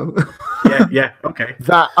a Cell? Yeah, okay.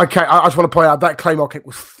 I just want to point out that Claymore kick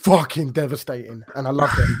was fucking devastating, and I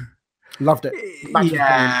loved it. Loved it.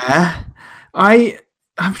 Yeah.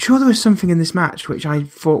 I'm sure there was something in this match which I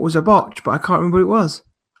thought was a botch, but I can't remember what it was.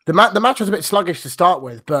 The match was a bit sluggish to start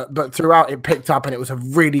with, but throughout it picked up and it was a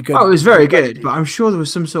really good. Oh, it was very good, but I'm sure there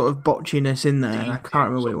was some sort of botchiness in there. And I can't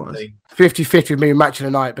remember what it was. 50-50 maybe match of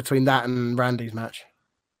the night between that and Randy's match.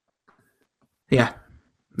 Yeah.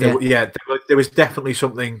 There was definitely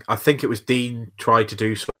something. I think it was Dean tried to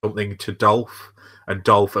do something to Dolph, and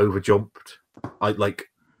Dolph overjumped. I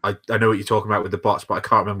know what you're talking about with the bots, but I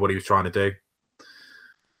can't remember what he was trying to do.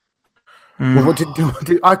 Well, what did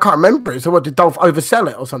I can't remember it. So what, did Dolph oversell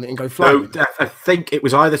it or something and go flying? No, I think it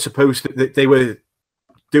was either supposed to, they were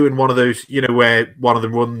doing one of those, where one of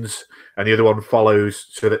them runs and the other one follows,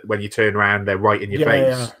 so that when you turn around, they're right in your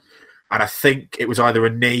face. Yeah. And I think it was either a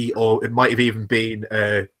knee or it might have even been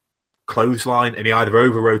a clothesline, and he either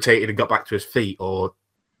over-rotated and got back to his feet or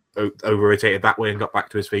over-rotated that way and got back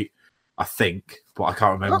to his feet. I think, but I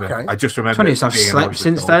can't remember. Okay. I just remember. I've slept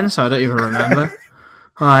since then, so I don't even remember.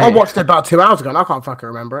 I watched it about 2 hours ago and I can't fucking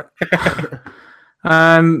remember it.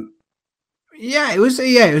 It was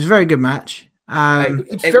a very good match.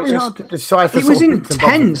 It's very hard to decipher. It was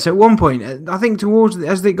intense at one point. I think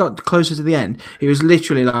as they got closer to the end, it was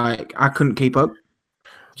literally like I couldn't keep up.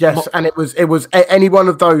 Yes, and it was any one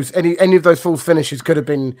of those any of those false finishes could have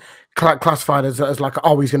been classified as like,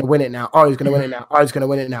 oh, he's going to win it now. Oh, he's going to win it now. Oh, he's going to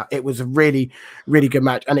win it now. It was a really, really good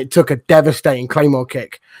match, and it took a devastating Claymore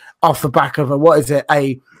kick off the back of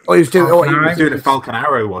he was doing a Falcon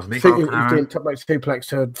Arrow, wasn't he? He was doing top rope suplex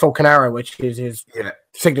to Falcon Arrow, which is his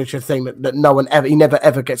signature thing that no one he never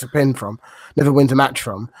ever gets a pin from, never wins a match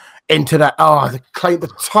from. Into that,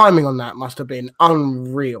 the timing on that must have been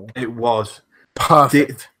unreal. It was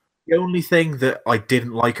perfect. The only thing that I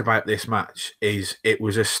didn't like about this match is it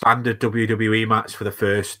was a standard WWE match for the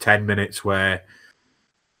first 10 minutes where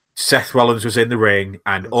Seth Rollins was in the ring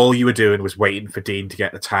and all you were doing was waiting for Dean to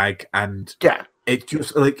get the tag, and it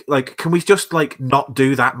just like can we just not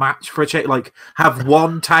do that match for a change? Like, have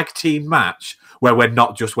one tag team match where we're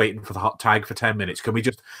not just waiting for the hot tag for 10 minutes. Can we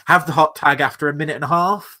just have the hot tag after a minute and a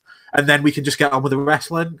half and then we can just get on with the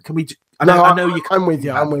wrestling? Can we? I know you. I'm with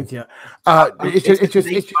you. It's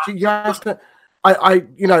just you have to. As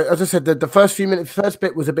I said, the first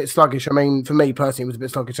bit was a bit sluggish. I mean, for me personally, it was a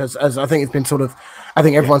bit sluggish, as I think it's been I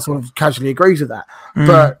think everyone sort of casually agrees with that.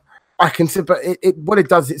 But I can see, but what it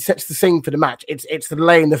does, it sets the scene for the match. It's the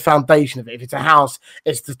laying the foundation of it. If it's a house,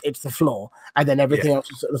 it's the floor, and then everything else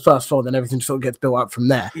is the first floor. Then everything sort of gets built up from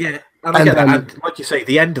there. Yeah, and like you say,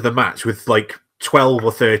 the end of the match with 12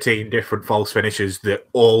 or 13 different false finishes that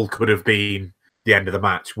all could have been the end of the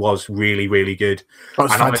match was really, really good. That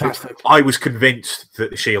was fantastic. I was convinced that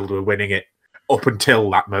the Shield were winning it up until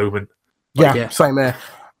that moment. Same here.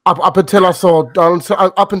 Up until I saw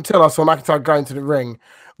McIntyre going to the ring,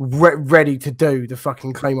 ready to do the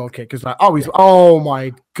fucking Claymore kick. It's like, oh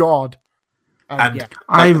my god!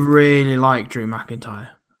 I really like Drew McIntyre.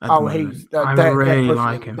 I really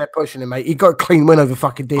like him. They're pushing him, mate. He got a clean win over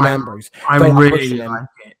fucking Dean Ambrose. I really like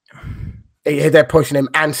it. They're pushing him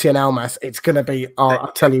and Cien Almas. It's going to be,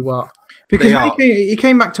 I'll tell you what. Because he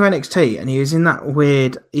came back to NXT and he was in that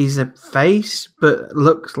weird, he's a face, but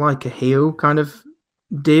looks like a heel kind of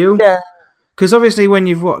deal. Yeah. Because obviously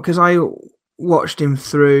because I watched him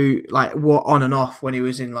through on and off when he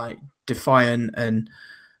was in Defiant and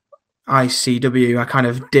ICW, I kind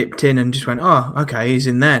of dipped in and just went, oh, okay, he's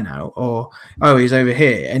in there now. Or, oh, he's over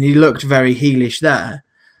here. And he looked very heelish there.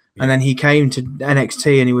 And then he came to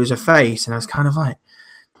NXT and he was a face, and I was kind of like,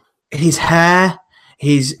 his hair,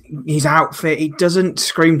 his outfit, he doesn't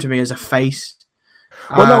scream to me as a face.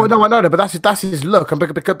 Well, no, I know that, but that's his look, and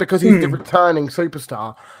because he's the returning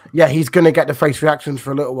superstar, he's going to get the face reactions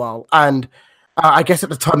for a little while. And I guess at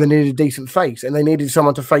the time they needed a decent face, and they needed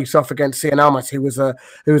someone to face off against Cien Almas, who was a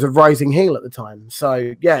rising heel at the time.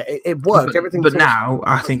 So it worked. But now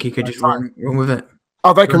I think he could just run with it.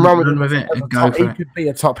 Oh, they can run with it and go for it. He could be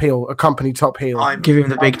a top heel, a company top heel. Give him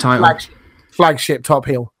the big title. Flagship top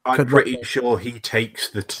heel. I'm pretty sure he takes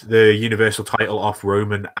the Universal title off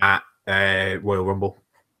Roman at Royal Rumble.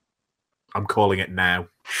 I'm calling it now.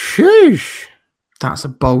 Sheesh. That's a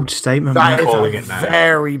bold statement. That is a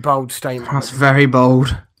very bold statement. That's very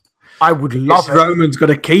bold. I would love it. Roman's got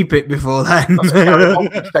to keep it before then. That's a very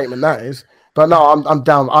bold statement, that is. But no, I'm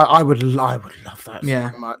down. I would love that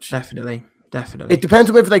so much. Definitely. It depends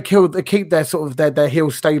on whether they keep their sort of their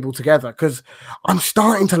heel stable together, because I'm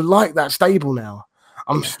starting to like that stable now.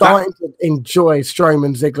 I'm starting to enjoy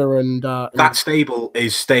Strowman, Ziggler, and that stable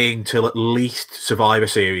is staying till at least Survivor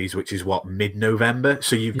Series, which is mid-November.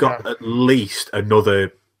 So you've got at least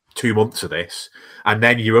another 2 months of this, and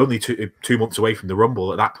then you're only 2 months away from the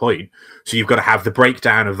Rumble at that point. So you've got to have the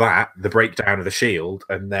breakdown of that, the breakdown of the Shield,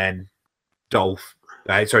 and then Dolph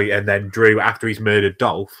And then Drew, after he's murdered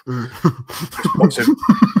Dolph, just puts him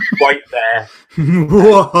right there,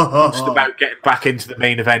 just about getting back into the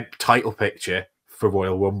main event title picture for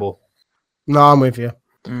Royal Rumble. No, I'm with you.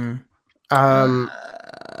 I'm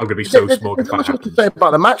going to be so smug if that happens. To say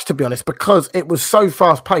about the match, to be honest, because it was so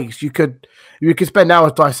fast paced. You could spend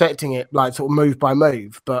hours dissecting it, like sort of move by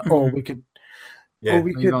move. But or we could. Yeah.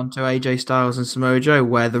 Move on to AJ Styles and Samoa Joe,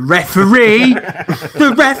 where the referee, damn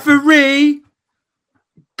the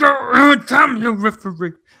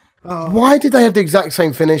referee. Why did they have the exact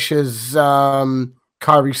same finish as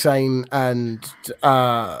Kairi Sane and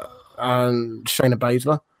Shayna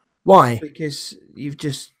Baszler? Why? Because you've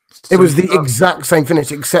just... It was the exact same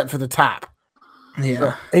finish except for the tap.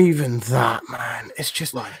 Yeah. But even that, man, it's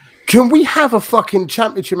just like... Can we have a fucking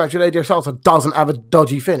championship match with AJ Styles that doesn't have a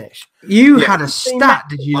dodgy finish? You had a stat,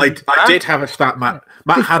 did you? I did have a stat, Matt.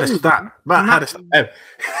 Matt had a stat.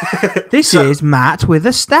 This is Matt with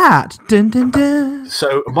a stat. Dun, dun, dun.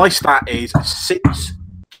 So my stat is since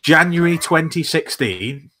January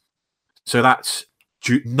 2016, so that's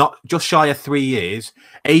not just shy of 3 years,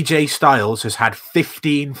 AJ Styles has had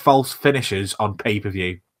 15 false finishes on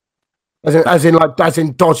pay-per-view. As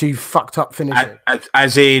in dodgy, fucked up finishes.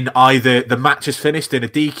 As in either the match is finished in a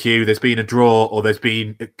DQ, there's been a draw, or there's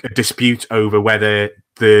been a dispute over whether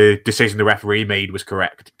the decision the referee made was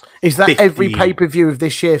correct. Is that 15. Every pay-per-view of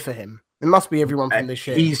this year for him? It must be everyone from this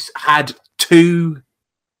year. He's had 2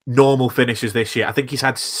 normal finishes this year. I think he's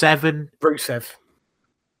had 7. Rusev.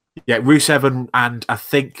 Yeah, Rusev and I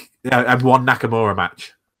think and 1 Nakamura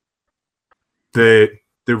match. The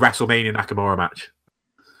WrestleMania Nakamura match.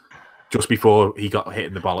 Just before he got hit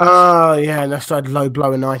in the bollocks. Oh, yeah, and that started low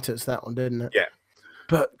blowing-itis, that one, didn't it? Yeah.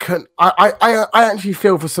 But I actually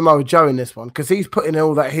feel for Samoa Joe in this one, because he's putting in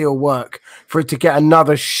all that heel work for it to get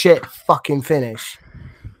another shit fucking finish.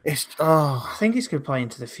 I think it's going to play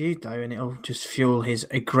into the feud, though, and it'll just fuel his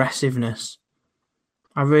aggressiveness.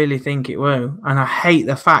 I really think it will. And I hate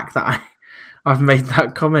the fact that I've made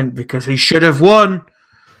that comment, because he should have won.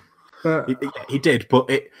 But he did, but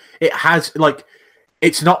it has, like...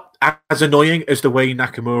 It's not as annoying as the way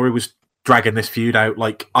Nakamura was dragging this feud out.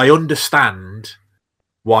 Like, I understand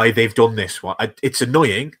why they've done this one. It's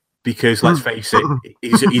annoying because, let's face it,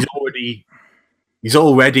 he's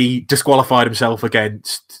already disqualified himself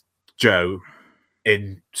against Joe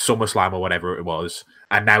in SummerSlam or whatever it was,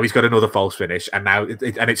 and now he's got another false finish, and now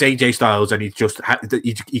it's AJ Styles, and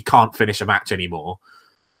he can't finish a match anymore.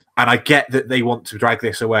 And I get that they want to drag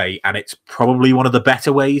this away, and it's probably one of the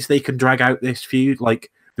better ways they can drag out this feud.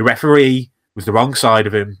 Like, the referee was the wrong side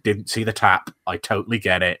of him, didn't see the tap. I totally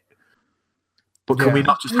get it. But can we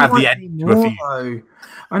not just have the end to a feud?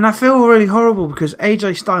 And I feel really horrible because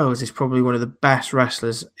AJ Styles is probably one of the best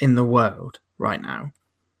wrestlers in the world right now.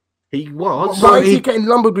 He was. Why is he getting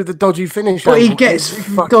lumbered with the dodgy finish? But he gets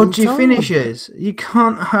dodgy finishes. You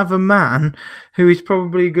can't have a man who is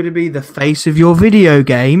probably going to be the face of your video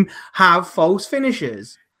game have false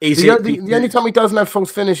finishes. The only time he doesn't have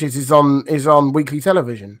false finishes is on weekly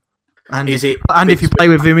television. And if you play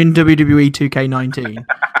with him in WWE 2K19.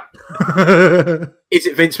 Is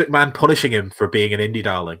it Vince McMahon punishing him for being an indie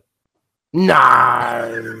darling? No.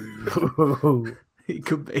 It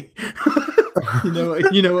could be.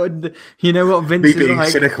 You know what Vince is being like.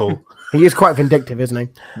 Cynical. He is quite vindictive, isn't he?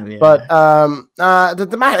 Yeah. But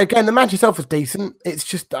the match itself was decent. It's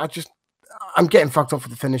just I'm getting fucked off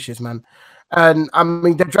with the finishes, man. And I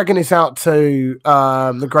mean, they're dragging this out to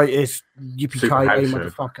the greatest yippee-ki-yay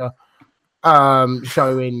motherfucker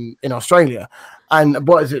show in Australia. And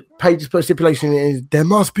what is it? Page's put stipulation is there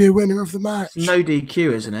must be a winner of the match. No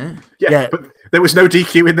DQ, isn't it? Yeah, but there was no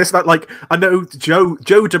DQ in this. I know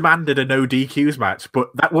Joe demanded a no DQs match, but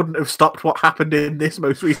that wouldn't have stopped what happened in this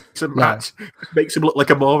most recent match. It makes him look like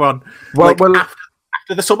a moron. Well, after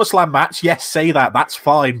the SummerSlam match, yes, say that. That's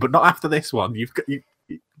fine, but not after this one.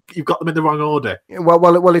 You've got them in the wrong order.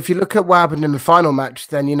 Well, if you look at what happened in the final match,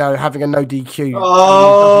 then having a no DQ.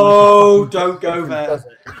 Oh, don't go there.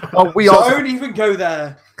 Don't even go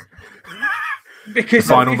there. Because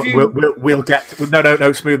final, we'll get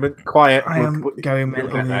no Smoothman, quiet. I am going we'll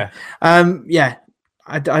get there. Yeah,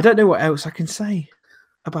 I don't know what else I can say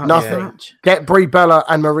about nothing. The match. Get Brie Bella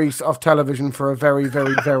and Maurice off television for a very,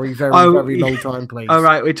 very, very, very, very long time, please. All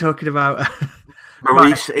right, we're talking about.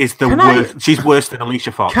 Maurice is the worst. She's worse than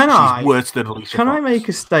Alicia Fox. She's worse than Alicia Fox. Can I make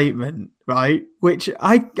a statement, right? Which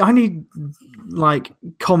I need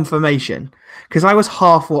confirmation, because I was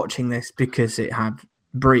half watching this because it had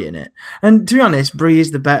Brie in it, and to be honest, Brie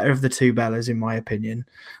is the better of the two Bellas in my opinion.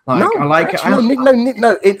 I like her. I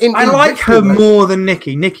like her more than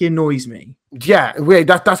Nikki. Nikki annoys me. Yeah, weird.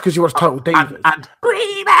 That's because you watch Total Divas. And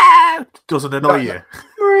Primo doesn't annoy you.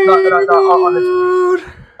 No,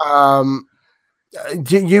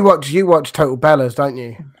 honestly. You watch Total Bellas, don't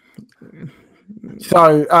you?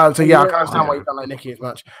 So yeah, I can't understand why you don't like Nikki as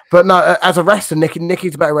much. But no, as a wrestler,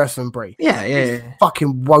 Nikki's a better wrestler than Brie. Yeah.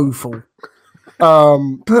 Fucking woeful.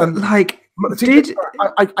 But like,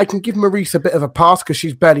 I can give Maurice a bit of a pass because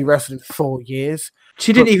she's barely wrestled in 4 years.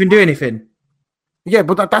 She didn't even do anything. Yeah,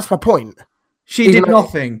 but that's my point. She did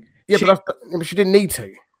nothing. Yeah, but she didn't need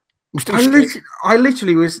to. I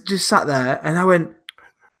literally was just sat there and I went,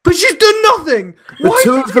 but she's done nothing. The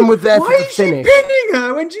two of them were there for the finish. Why is she pinning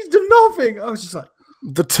her when she's done nothing? I was just like,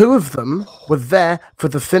 the two of them were there for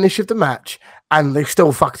the finish of the match, and they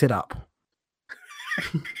still fucked it up.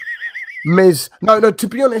 Miz, no. To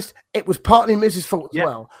be honest, it was partly Miz's fault as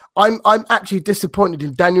well. I'm actually disappointed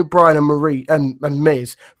in Daniel Bryan and Marie and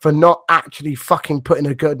Miz for not actually fucking putting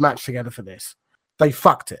a good match together for this. They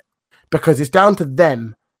fucked it because it's down to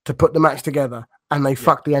them to put the match together, and they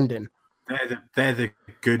fucked the ending. They're the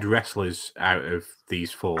good wrestlers out of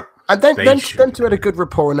these four. And then two had a good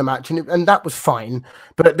rapport in the match, and that was fine.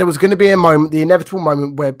 But there was going to be a moment, the inevitable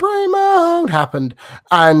moment, where Bray Mode happened,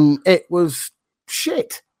 and it was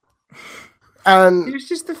shit. And it was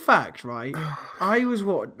just the fact, right? I was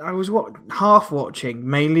half watching,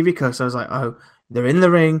 mainly because I was like, oh, they're in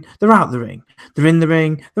the ring, they're out the ring, they're in the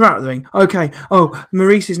ring, they're out the ring. Okay, oh,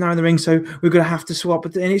 Maurice is now in the ring, so we're gonna have to swap.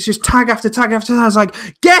 And it's just tag after tag after tag. I was like,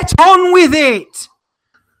 get on with it.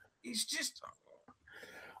 It's just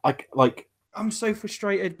I'm so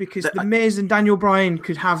frustrated because The Miz and Daniel Bryan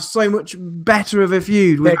could have so much better of a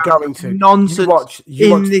feud. They're going to nonsense.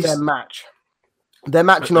 You watch their match. Their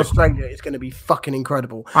match in Australia is going to be fucking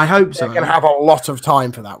incredible. I hope so. They're going to have a lot of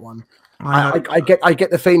time for that one. I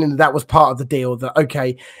get the feeling that was part of the deal. That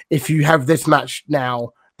okay, if you have this match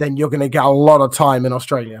now, then you're going to get a lot of time in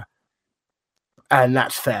Australia, and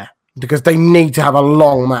that's fair because they need to have a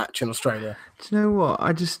long match in Australia. Do you know what?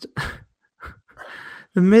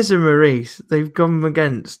 The Miz and Maurice, they've gone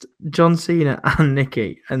against John Cena and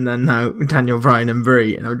Nikki, and then now Daniel Bryan and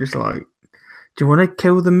Brie, and I'm just like, do you want to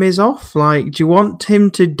kill the Miz off? Like, do you want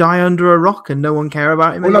him to die under a rock and no one care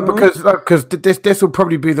about him anymore? No, because this will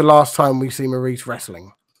probably be the last time we see Maurice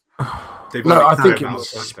wrestling. I think it was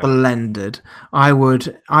splendid. I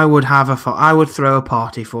would throw a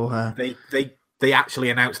party for her. They actually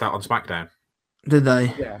announced that on SmackDown. Did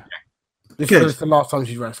they? Yeah. This is the last time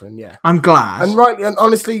she's wrestling. Yeah, I'm glad. And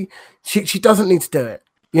honestly, she doesn't need to do it.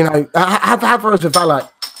 You know, have her as a valet.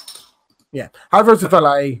 Yeah, have her as a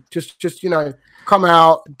valet. Just come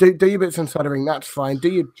out, do your bits inside the ring. That's fine. Do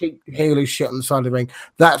your cheap heelish shit on the side of the ring.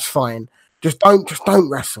 That's fine. Just don't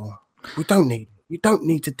wrestle. You don't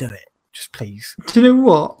need to do it. Just please. Do you know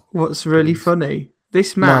what? What's really funny?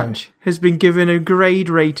 This match has been given a grade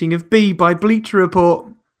rating of B by Bleacher Report.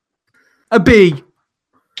 A B.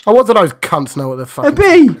 Oh, what do those cunts know what the fuck? A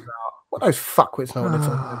B. What those fuckwits know what they're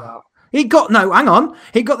talking about? It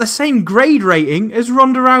got the same grade rating as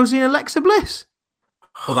Ronda Rousey and Alexa Bliss.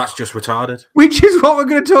 Well, that's just retarded. Which is what we're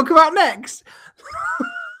going to talk about next.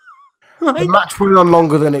 The match went on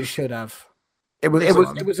longer than it should have. It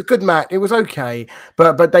was a good match. It was okay,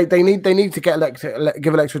 but they need to give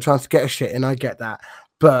Alexa a chance to get a shit, and I get that.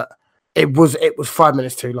 But it was 5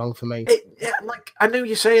 minutes too long for me. I know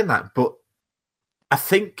you're saying that, but I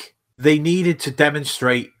think they needed to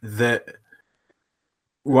demonstrate that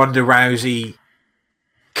Ronda Rousey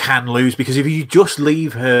can lose, because if you just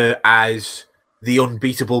leave her as the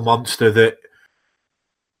unbeatable monster that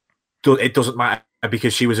it doesn't matter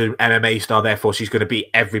because she was an MMA star, therefore she's going to beat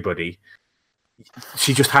everybody.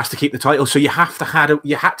 She just has to keep the title. So you had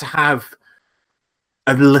to have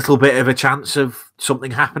a little bit of a chance of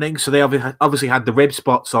something happening. So they obviously had the rib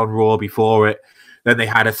spots on Raw before it. Then they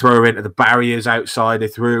had to throw her into the barriers outside. They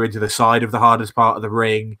threw her into the side of the hardest part of the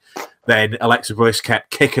ring. Then Alexa Bliss kept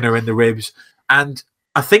kicking her in the ribs. And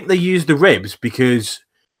I think they used the ribs because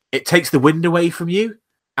it takes the wind away from you.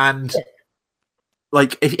 And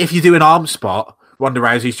like if you do an arm spot, Ronda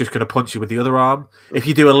Rousey's just going to punch you with the other arm. If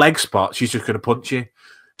you do a leg spot, she's just going to punch you.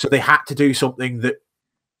 So they had to do something that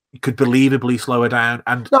could believably slow her down.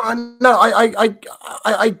 And I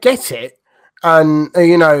get it. And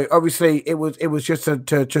obviously it was just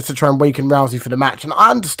to try and weaken Rousey for the match, and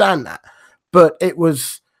I understand that. But it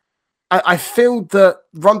was, I feel that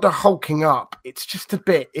Ronda hulking up, it's a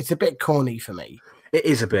bit corny for me. It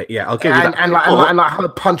is a bit, yeah. I'll give you that. And like her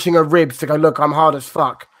punching her ribs to go, look, I'm hard as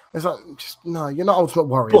fuck. It's like, no, you're not Ultimate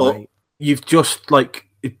Warrior, mate. You've just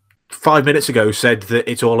 5 minutes ago said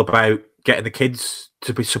that it's all about getting the kids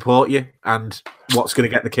to support you, and what's going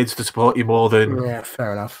to get the kids to support you more than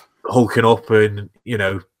fair enough. hulking up and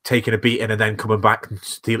taking a beating and then coming back and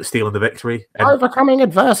stealing the victory. And, overcoming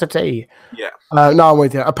adversity. Yeah. No, I'm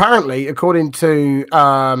with you. Apparently, according to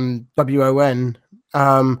WON,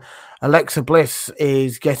 Alexa Bliss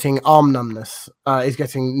is getting arm numbness. Is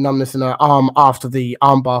getting numbness in her arm after the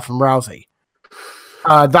armbar from Rousey.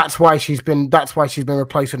 That's why she's been replaced with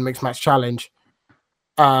the mixed match challenge.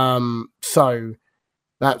 So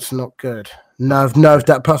that's not good.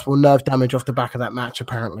 That possible nerve damage off the back of that match.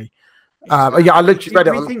 Apparently, I literally read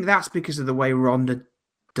it. Do you think that's because of the way Ronda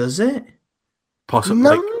does it? Possibly,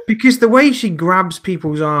 No. Because the way she grabs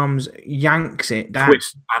people's arms, yanks it down,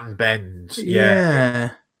 twists and bends.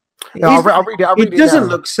 Yeah. I'll read it. It doesn't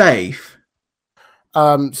look safe.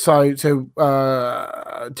 So to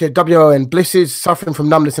WON, Bliss is suffering from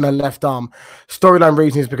numbness in her left arm. Storyline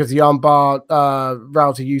reason is because the armbar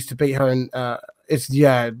Rousey used to beat her, and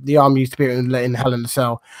the arm used to beat her in Hell in a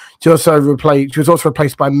Cell. She was also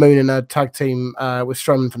replaced by Moon in a tag team with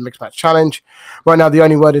Strowman for the mixed match challenge. Right now, the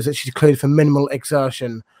only word is that she's cleared for minimal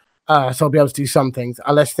exertion. So I'll be able to do some things.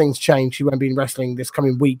 Unless things change, she won't be in wrestling this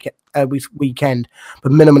coming weekend.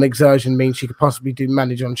 But minimal exertion means she could possibly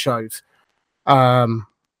manage on shows. I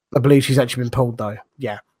believe she's actually been pulled though.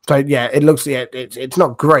 Yeah. So yeah, it looks it's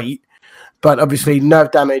not great, but obviously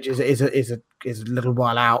nerve damage is a little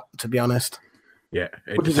while out, to be honest. Yeah,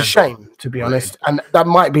 which is a shame, to be honest, and that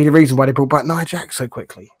might be the reason why they brought back Nia Jax so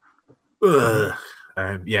quickly.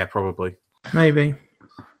 Yeah, probably. Maybe.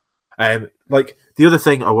 Like the other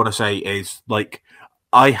thing I want to say is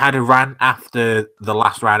I had a rant after the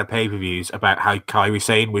last round of pay-per-views about how Kairi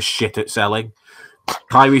Sane was shit at selling.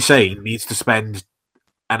 Kairi Sane needs to spend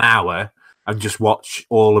an hour and just watch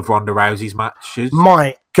all of Ronda Rousey's matches.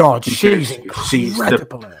 My God, she's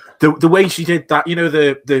incredible. The way she did that,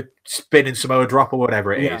 the spinning Samoa drop or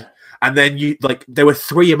whatever it is, and then there were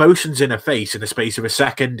 3 emotions in her face in the space of a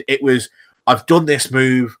second. It was, I've done this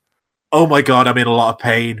move. Oh my God, I'm in a lot of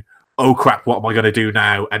pain. Oh crap, what am I going to do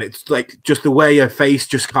now? And it's just the way her face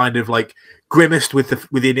just kind of grimaced with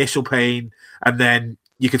the initial pain, and then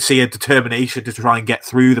you could see a determination to try and get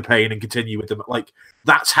through the pain and continue with them.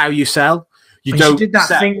 That's how you sell. She did that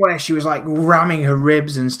thing where she was ramming her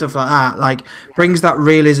ribs and stuff like that. Brings that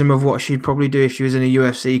realism of what she'd probably do if she was in a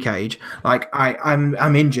UFC cage.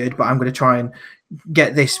 I'm injured, but I'm going to try and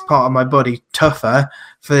get this part of my body tougher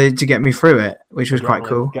to get me through it, which was quite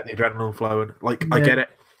cool. Get the adrenaline flowing. I get it.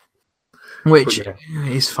 Which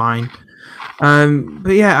is fine.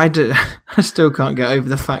 But yeah, I still can't get over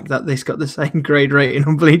the fact that this got the same grade rating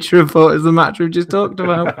on Bleacher Report as the match we've just talked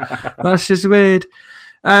about. That's just weird.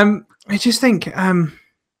 I just think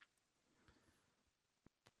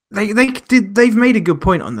they've made a good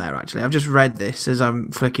point on there. Actually, I've just read this as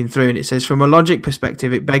I'm flicking through, and it says, from a logic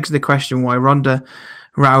perspective, it begs the question why Ronda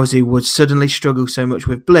Rousey would suddenly struggle so much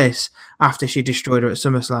with Bliss after she destroyed her at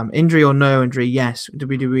SummerSlam. Injury or no injury, yes,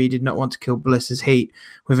 WWE did not want to kill Bliss's heat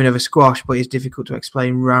with another squash, but it's difficult to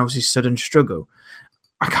explain Rousey's sudden struggle.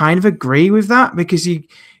 I kind of agree with that, because you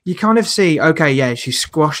kind of see, okay, yeah, she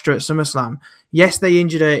squashed her at SummerSlam. Yes, they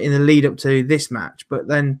injured her in the lead up to this match, but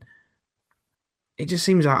then it just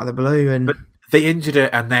seems out of the blue. But they injured her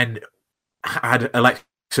and then had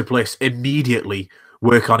Alexa Bliss immediately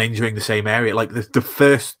work on injuring the same area. The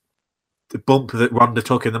first bump that Ronda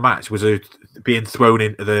took in the match was being thrown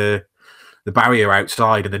into the barrier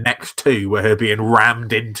outside, and the next 2 were her being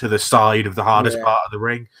rammed into the side of the hardest part of the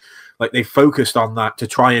ring. They focused on that to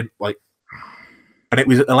try and and it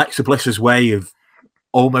was Alexa Bliss's way of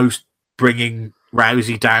almost bringing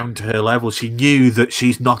Rousey down to her level. She knew that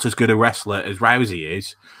she's not as good a wrestler as Rousey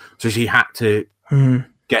is, so she had to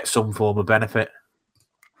get some form of benefit.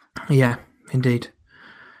 Yeah, indeed.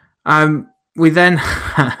 We then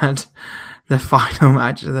had the final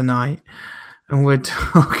match of the night, and we're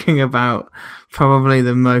talking about probably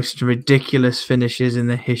the most ridiculous finishes in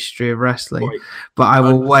the history of wrestling. But I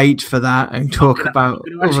will wait for that and talk about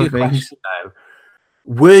other things. Now.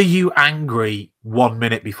 Were you angry 1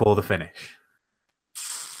 minute before the finish?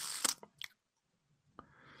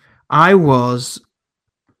 I was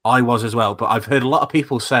as well, but I've heard a lot of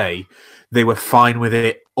people say they were fine with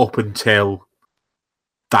it up until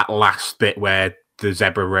that last bit where the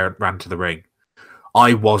zebra ran to the ring.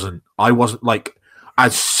 I wasn't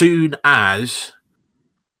as soon as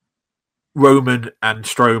Roman and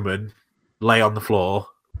Strowman lay on the floor,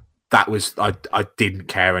 I didn't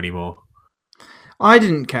care anymore. I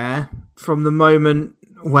didn't care from the moment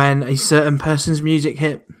when a certain person's music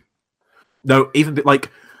hit. No, even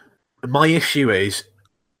my issue is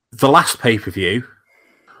the last pay-per-view,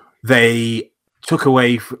 they took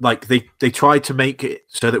away, they tried to make it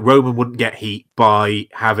so that Roman wouldn't get heat by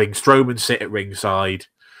having Strowman sit at ringside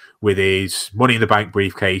with his Money in the Bank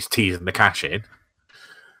briefcase teasing the cash in.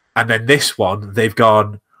 And then this one, they've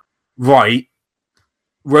gone, right,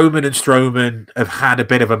 Roman and Strowman have had a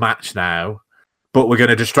bit of a match now, but we're going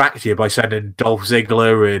to distract you by sending Dolph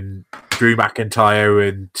Ziggler and Drew McIntyre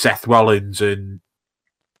and Seth Rollins and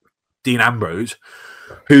Dean Ambrose,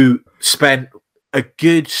 who spent a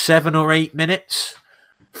good 7 or 8 minutes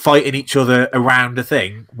fighting each other around the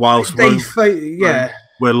thing whilst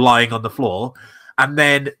were lying on the floor. And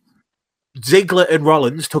then Ziggler and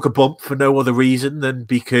Rollins took a bump for no other reason than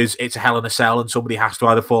because it's a Hell in a Cell and somebody has to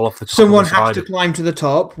either fall off the top. Someone has to climb to the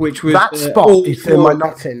top, which was that spot is in my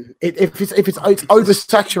nut in. If it's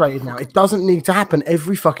oversaturated now, it doesn't need to happen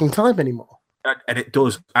every fucking time anymore. And it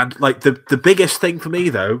does. And like the biggest thing for me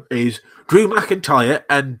though is Drew McIntyre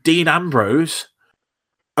and Dean Ambrose.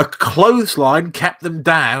 A clothesline kept them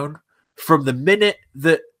down from the minute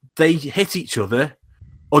that they hit each other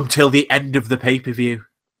until the end of the pay-per-view.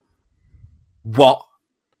 What?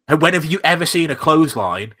 And when have you ever seen a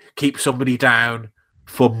clothesline keep somebody down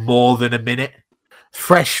for more than a minute?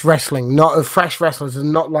 Fresh wrestling, not fresh wrestlers,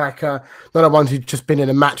 and not like not the ones who've just been in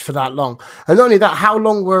a match for that long. And not only that, how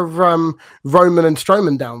long were Roman and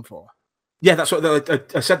Strowman down for? Yeah, that's what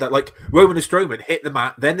I said. That like Roman and Strowman hit the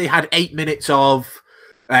mat, then they had 8 minutes of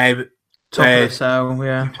top of the cell,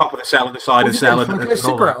 top of the cell and the side of the cell, and a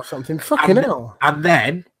cigarette or something. Fucking hell! And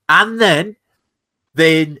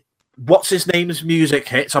then what's his name's music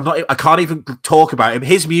hits. I can't even talk about him.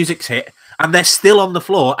 His music's hit, and they're still on the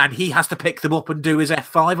floor, and he has to pick them up and do his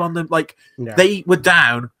F5 on them. Like they were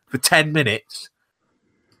down for 10 minutes,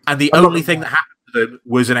 and the only thing that happened to them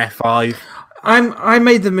was an F5. I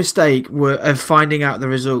made the mistake of finding out the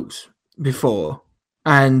results before,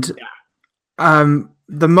 and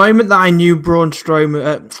the moment that I knew Braun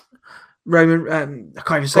Strowman, Roman, I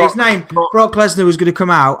can't even say his name, Brock Lesnar was going to come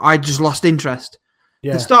out, I just lost interest.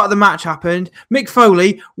 Yeah. The start of the match happened. Mick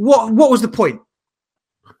Foley, what was the point?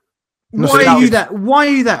 Why are you there? Why are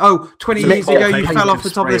you there? Oh, 20 years ago you fell off the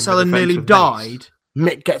top of the cell and nearly died.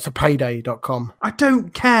 MickGetsAPayday.com. I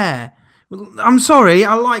don't care. I'm sorry,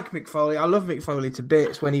 I like Mick Foley. I love Mick Foley to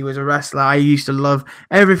bits when he was a wrestler. I used to love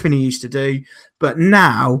everything he used to do. But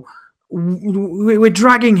now we're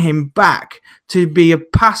dragging him back to be a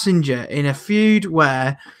passenger in a feud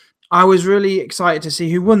where I was really excited to see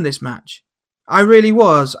who won this match. I really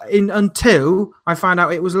was, until I found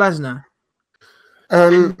out it was Lesnar.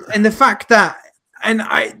 And the fact that, and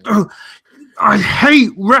I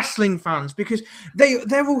hate wrestling fans because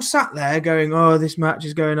they're all sat there going, oh, this match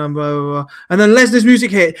is going on, blah, blah, blah. And then Lesnar's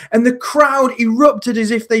music hit and the crowd erupted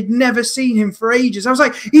as if they'd never seen him for ages. I was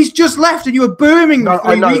like, he's just left and you were booing me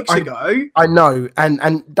 3 weeks ago. I know.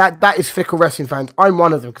 And that is fickle wrestling fans. I'm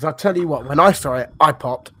one of them because I tell you what, when I saw it, I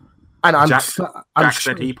popped. And Jack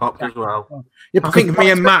said he popped as well. Yeah, I think me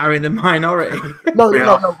and Matt are in the minority. No,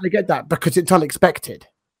 we get that because it's unexpected.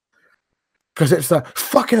 Because it's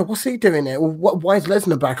fucking hell, what's he doing here? Why is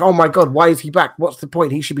Lesnar back? Oh my God, why is he back? What's the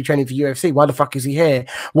point? He should be training for UFC. Why the fuck is he here?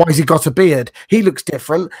 Why has he got a beard? He looks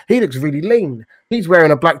different. He looks really lean. He's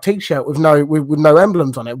wearing a black t-shirt with no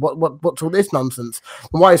emblems on it. What's all this nonsense?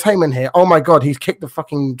 And why is Heyman here? Oh my God, he's kicked the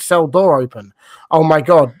fucking cell door open. Oh my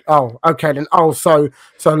God. Oh, okay then. Oh, so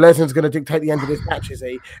Lesnar's going to dictate the end of this match, is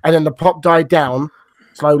he? And then the pop died down.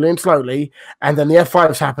 Slowly, and then the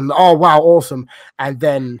F5s happened. Oh wow, awesome! And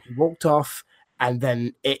then he walked off, and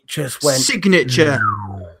then it just went signature.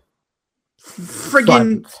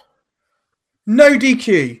 Friggin' no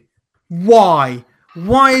DQ. Why?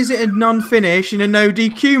 Why is it a non-finish in a no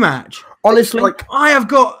DQ match? Honestly, I have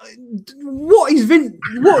got. What is Vince?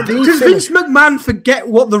 What does Vince McMahon forget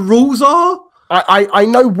what the rules are? I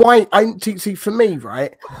know why. See, for me,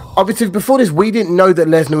 right? Obviously, before this, we didn't know that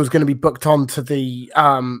Lesnar was going to be booked on to the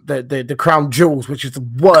Crown Jewels, which is the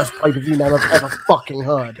worst pay-per-view name I've ever fucking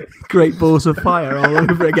heard. Great Balls of Fire all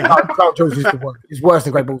over again. Crown Jewels is the worst. It's worse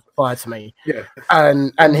than Great Balls of Fire to me. Yeah,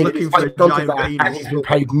 and he's been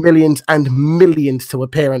paid millions and millions to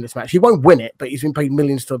appear in this match. He won't win it, but he's been paid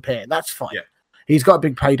millions to appear. That's fine. Yeah. He's got a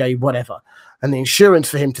big payday, whatever. And the insurance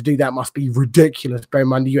for him to do that must be ridiculous, bearing in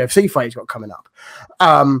mind the UFC fight he's got coming up.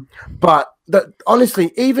 But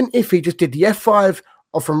honestly, even if he just did the F5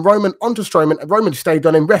 from Roman onto Strowman, and Roman stayed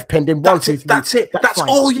on him, ref pinned him, that's it. That's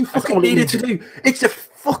all you fucking needed to do. It's a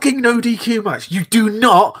fucking no DQ match. You do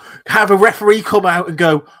not have a referee come out and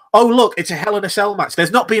go, oh, look, it's a Hell in a Cell match.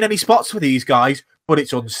 There's not been any spots for these guys, but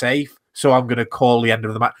it's unsafe. So I'm going to call the end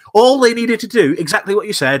of the match. All they needed to do, exactly what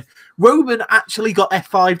you said, Roman actually got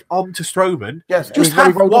F5'd onto Strowman. Yes, just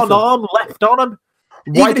have one arm left on him.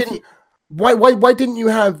 Why didn't you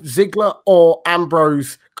have Ziggler or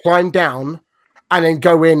Ambrose climb down and then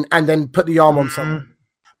go in and then put the arm on someone?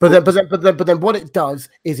 But then what it does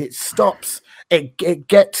is it stops. It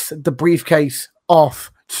gets the briefcase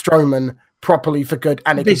off Strowman properly for good,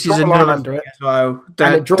 and this is a line under it as well.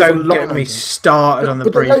 Don't get me started on the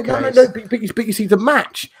briefcase. No, but you see, the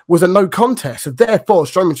match was a no contest, so therefore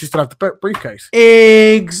Strowman should still have the briefcase.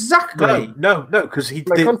 Exactly. No, because it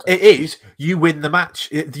is you win the match.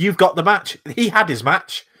 You've got the match. He had his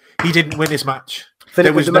match. He didn't win his match. The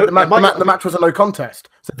match was a no contest.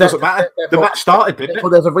 So doesn't matter. The match started, didn't it?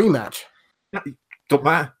 Well, there's a rematch. Don't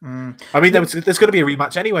matter. I mean, there's going to be a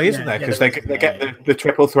rematch anyway, isn't there? Because they get the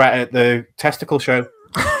triple threat at the testicle show.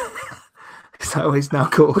 Is that what it's now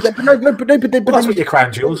called? But that's what your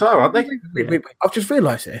crown jewels are, aren't they? Wait, I've just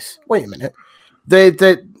realised this. Wait a minute.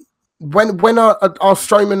 When are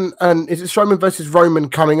Strowman and is it Strowman versus Roman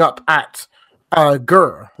coming up at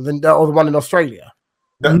Gur, or the one in Australia?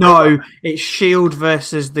 No, it's Shield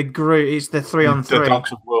versus the group. It's the 3-on-3. The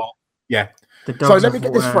Dogs of War. Yeah. So let me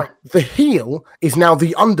get this right. The heel is now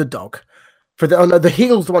the underdog. The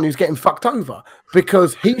heel's the one who's getting fucked over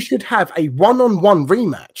because he should have a one-on-one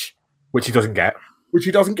rematch. Which he doesn't get.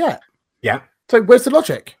 Yeah. So where's the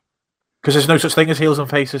logic? Because there's no such thing as heels and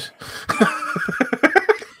faces.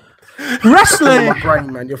 Wrestling! My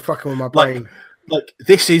brain, man. You're fucking with my brain. Like,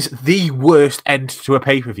 this is the worst end to a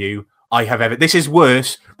pay-per-view I have ever... This is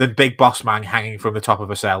worse than Big Boss Man hanging from the top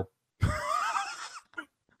of a cell.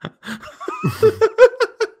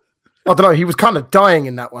 I don't know. He was kind of dying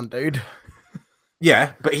in that one, dude.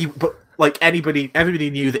 Yeah, but everybody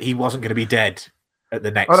knew that he wasn't going to be dead at the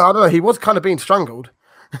next. I don't know. He was kind of being strangled.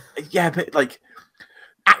 Yeah, but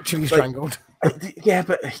actually strangled. Yeah,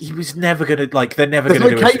 but he was never going to they're never going to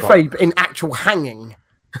do There's no kayfabe in actual hanging.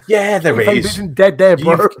 Yeah, there is. Isn't dead there,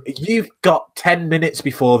 bro. You've got 10 minutes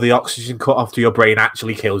before the oxygen cut off to your brain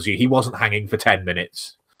actually kills you. He wasn't hanging for 10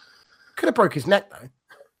 minutes. Could have broke his neck though.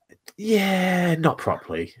 Yeah, not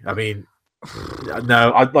properly. I mean,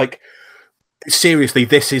 no, seriously,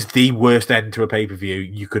 this is the worst end to a pay-per-view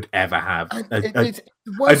you could ever have. A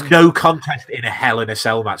no contest in a Hell in a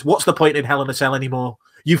Cell match. What's the point in Hell in a Cell anymore?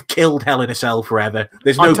 You've killed Hell in a Cell forever.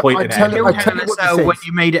 There's no point in it. Hell in a Cell when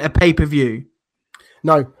you made it a pay-per-view.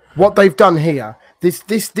 No, what they've done here, this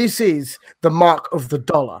is the mark of the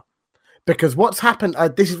dollar. Because what's happened,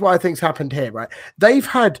 this is what I think's happened here, right? They've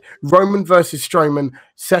had Roman versus Strowman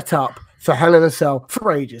set up for Hell in a Cell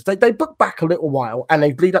for ages. They book back a little while, and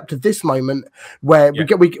they lead up to this moment where we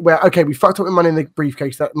fucked up with Money in the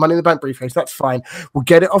briefcase, that Money in the Bank briefcase. That's fine. We'll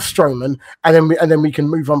get it off Strowman, and then we can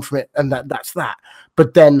move on from it, and that's that.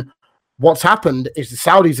 But then what's happened is the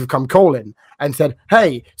Saudis have come calling and said,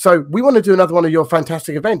 hey, so we want to do another one of your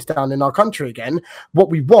fantastic events down in our country again.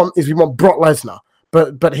 What we want Brock Lesnar.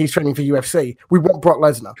 But he's training for UFC. We want Brock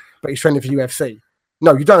Lesnar, but he's training for UFC.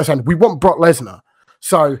 No, you don't understand. We want Brock Lesnar.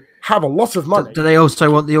 So have a lot of money. Do they also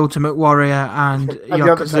want the Ultimate Warrior and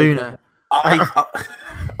Yokozuna?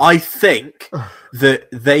 I think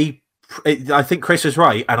that I think Chris is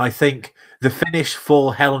right, and I think the finish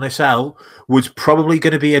for Hell in a Cell was probably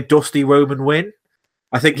going to be a Dusty Roman win.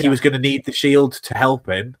 I think he was going to need the Shield to help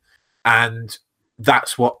him, and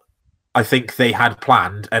that's what I think they had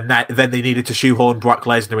planned, and then they needed to shoehorn Brock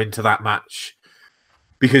Lesnar into that match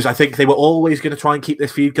because I think they were always going to try and keep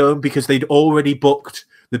this feud going because they'd already booked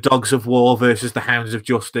the Dogs of War versus the Hounds of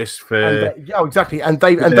Justice for exactly, and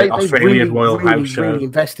they Australian Royal House show. Really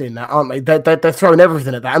invested in that, aren't they? They're throwing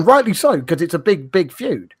everything at that, and rightly so because it's a big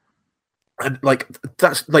feud. And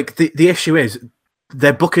that's the issue is.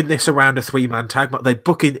 They're booking this around a 3-man tag match. They're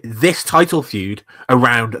booking this title feud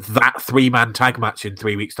around that 3-man tag match in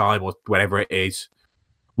 3 weeks' time or whatever it is.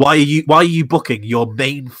 Why are you booking your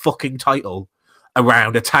main fucking title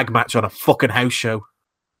around a tag match on a fucking house show?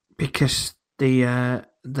 Because the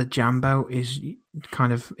jam belt is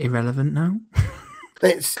kind of irrelevant now.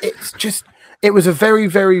 It was a very,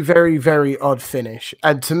 very, very, very odd finish,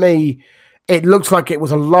 and to me, it looks like it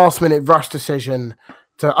was a last-minute rush decision.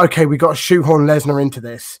 So, okay, we got to shoehorn Lesnar into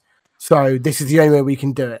this. So this is the only way we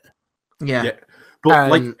can do it. Yeah.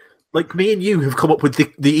 But like me and you have come up with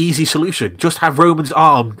the easy solution. Just have Roman's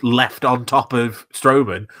arm left on top of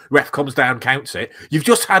Strowman. Ref comes down, counts it. You've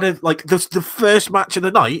just had the first match of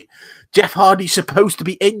the night. Jeff Hardy's supposed to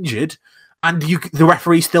be injured, and the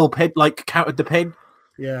referee still counted the pin.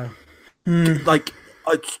 Yeah. It's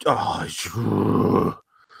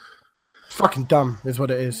fucking dumb is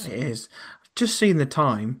what it is. It is. Just seen the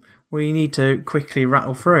time. We need to quickly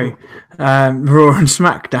rattle through Raw and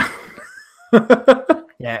SmackDown.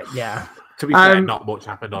 Yeah. To be fair, not much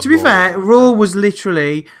happened on To be fair, Raw was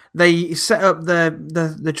literally they set up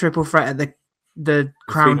the triple threat at the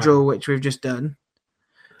Crown Jewel, which we've just done.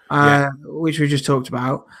 which we just talked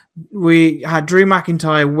about. We had Drew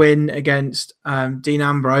McIntyre win against Dean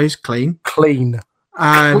Ambrose, clean. Clean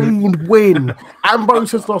win.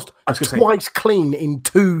 Ambrose has lost twice clean in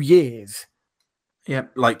 2 years.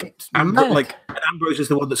 Yep. Ambrose is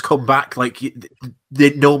the one that's come back. Like,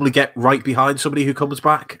 they normally get right behind somebody who comes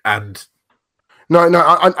back, and I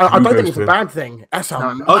don't think it's a bad thing. That's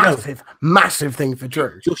a massive thing for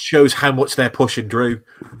Drew. It just shows how much they're pushing Drew.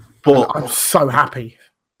 But I'm so happy.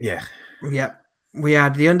 Yeah. We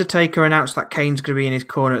had The Undertaker announce that Kane's going to be in his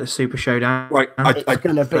corner at the Super Showdown. Right. It's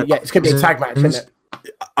going to be a tag match, isn't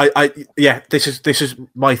it? This is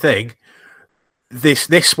my thing.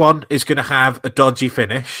 This one is going to have a dodgy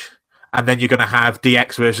finish, and then you're going to have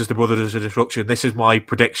DX versus the Brothers of Destruction. This is my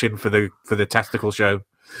prediction for the testicle show.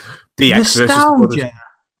 DX versus the Brothers.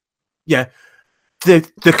 Yeah.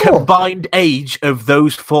 The combined age of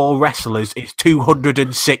those 4 wrestlers is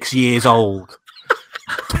 206 years old.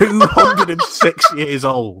 206 years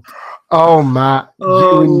old. Oh, Matt.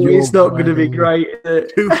 It's not going to be great.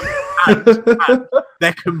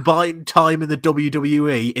 Their combined time in the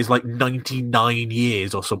WWE is like 99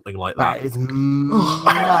 years or something like that. That is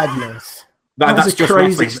madness. That's just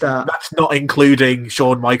crazy stat. That's not including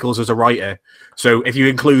Shawn Michaels as a writer. So if you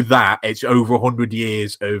include that, it's over 100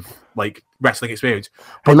 years of like wrestling experience.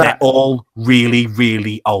 But they're all really,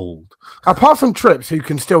 really old. Apart from Trips, who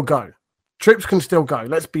can still go. Trips can still go,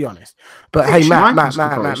 let's be honest. But hey, Matt,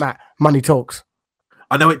 money talks.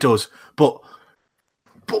 I know it does, but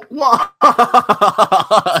what?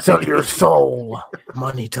 Sell your soul.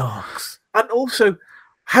 Money talks. And also,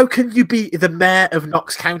 how can you be the mayor of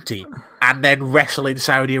Knox County and then wrestle in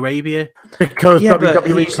Saudi Arabia? Because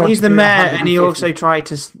WWE he's the mayor, and he also tried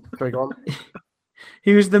to. Sorry, go on.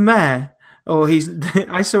 He was the mayor.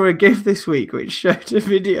 I saw a GIF this week which showed a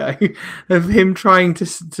video of him trying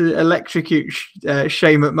to electrocute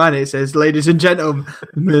Shane McMahon. It says, "Ladies and gentlemen,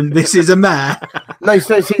 this is a mayor." No,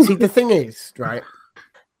 so see, the thing is, right?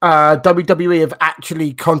 WWE have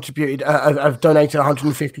actually contributed, have donated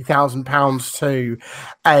 £150,000 to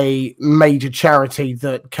a major charity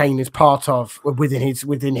that Kane is part of within his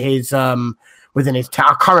town.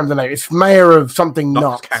 I can't remember the name. It's mayor of something.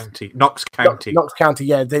 Knox County. Knox County.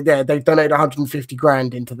 Yeah, they've donated 150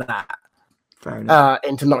 grand into that. Fair enough.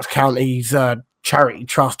 Into Knox County's charity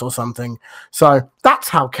trust or something. So that's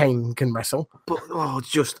how Kane can wrestle. But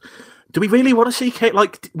do we really want to see Kane?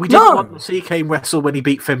 Like, we didn't want to see Kane wrestle when he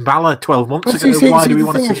beat Finn Balor 12 months ago. Why do we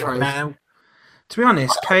want to see him now? To be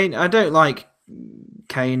honest, Kane, I don't like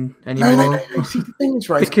Kane anymore. No, see, the thing is,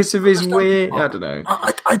 right, because of his weird. I don't know.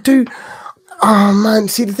 I do. Oh man,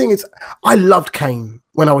 see, the thing is, I loved Kane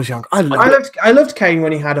when I was young. I loved Kane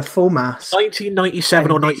when he had a full mass.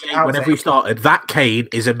 1997 or 98, whenever he started. That Kane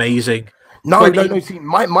is amazing. No. See,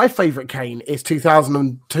 my favourite Kane is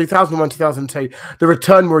 2001, 2002. The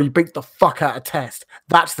return where he beat the fuck out of Test.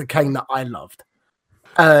 That's the Kane that I loved.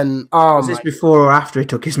 And was this before or after he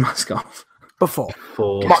took his mask off? Before.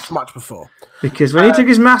 Much before. Because when he took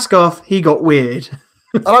his mask off, he got weird.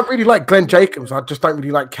 And I really like Glenn Jacobs. I just don't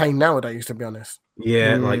really like Kane nowadays, to be honest.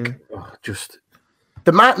 Yeah, just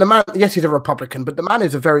the man. Yes, he's a Republican, but the man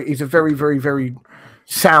is he's a very, very, very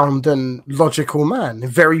sound and logical man.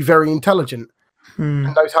 Very, very intelligent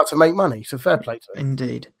and knows how to make money. So fair play to him.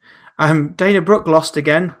 Indeed. Dana Brooke lost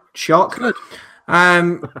again. Shock. Good.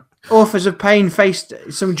 Authors of Pain faced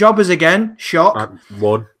some jobbers again. Shock.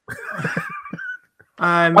 Won.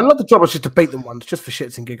 I love the jobbers just to beat them once, just for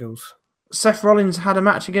shits and giggles. Seth Rollins had a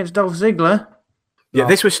match against Dolph Ziggler. Yeah,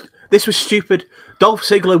 this was stupid. Dolph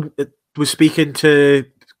Ziggler was speaking to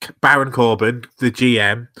Baron Corbin, the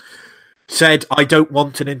GM, said, "I don't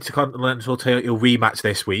want an Intercontinental title rematch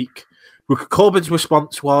this week." Corbin's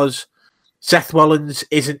response was, "Seth Rollins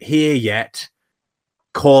isn't here yet.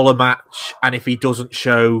 Call a match, and if he doesn't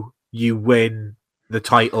show, you win the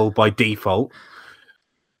title by default."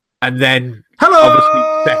 And then,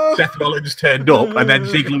 obviously, Seth Rollins turned up, and then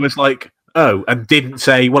Ziggler was like, "Oh," and didn't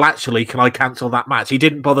say, "Well, actually, can I cancel that match?" He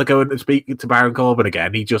didn't bother going and speaking to Baron Corbin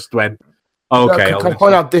again. He just went, "Okay." Can I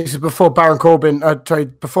point out this is before Baron Corbin?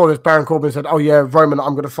 Before this, Baron Corbin said, "Oh yeah, Roman,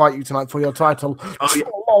 I'm going to fight you tonight for your title." Oh,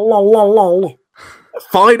 yeah.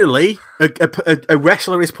 Finally, a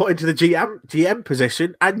wrestler is put into the GM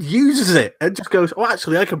position and uses it, and just goes, "Oh,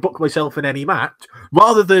 actually, I can book myself in any match,"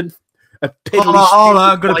 rather than a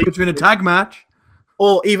I'm going to put you in a tag match.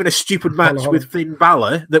 Or even a stupid match with Finn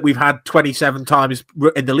Balor that we've had 27 times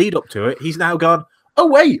in the lead up to it. He's now gone, "Oh,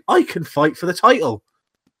 wait, I can fight for the title.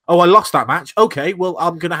 Oh, I lost that match. Okay, well,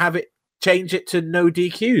 I'm going to have it change it to no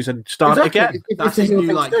DQs and start it again. That's his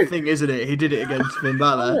new thing, isn't it? He did it against Finn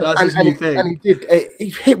Balor. That's his new thing. And he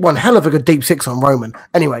hit one hell of a good deep six on Roman.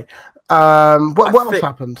 Anyway, what else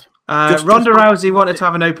happened? Ronda Rousey wanted to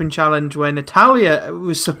have an open challenge when Natalia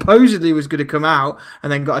was supposedly going to come out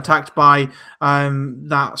and then got attacked by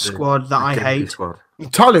that squad that I hate.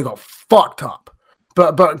 Natalia got fucked up.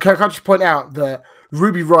 But can I just point out that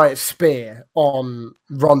Ruby Riot's spear on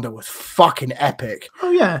Ronda was fucking epic.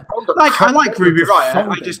 Oh yeah, I like Ruby Riot.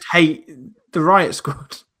 I just hate the Riot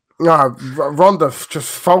squad. No, Ronda just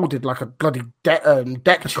folded like a bloody deck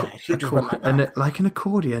chair. She just went like an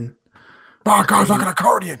accordion. Oh, goes like an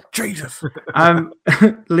accordion. Jesus.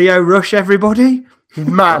 Leo Rush, everybody.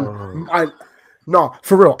 Man, no,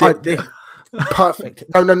 for real. Perfect.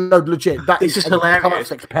 No, legit. That is hilarious.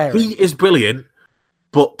 Perfect pairing. He is brilliant,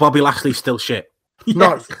 but Bobby Lashley's still shit.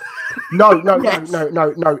 Yes. No.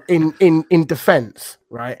 In defense,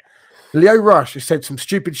 right? Leo Rush has said some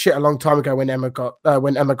stupid shit a long time ago when Emma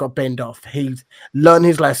got binned off. He's learned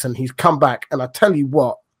his lesson. He's come back, and I tell you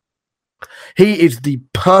what, he is the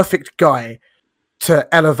perfect guy to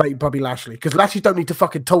elevate Bobby Lashley because Lashley don't need to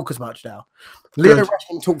fucking talk as much now. Leo Rush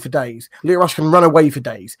can talk for days. Leo Rush can run away for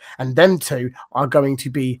days, and them two are going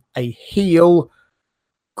to be a heel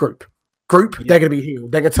group. They're going to be heel.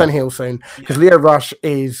 They're going to turn heel soon because Leo Rush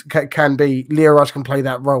can play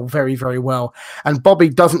that role very, very well. And Bobby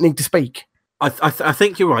doesn't need to speak. I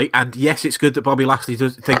think you're right, and yes, it's good that Bobby Lashley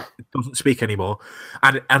doesn't speak anymore.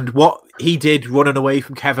 And what he did running away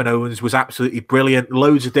from Kevin Owens was absolutely brilliant.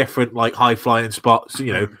 Loads of different high flying spots.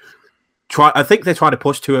 I think they're trying to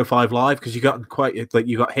push 205 Live because you got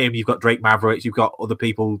you got him, you've got Drake Mavericks, you've got other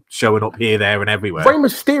people showing up here, there, and everywhere. Rey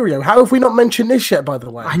Mysterio, how have we not mentioned this yet? By the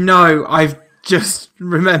way, I know, I've just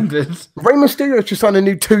remembered. Rey Mysterio just signed a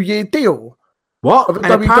new 2-year deal. What?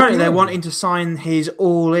 And apparently they're wanting to sign his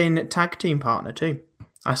all-in tag team partner too.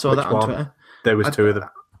 I saw that on Twitter. There was two of them.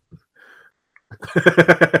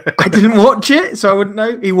 I didn't watch it, so I wouldn't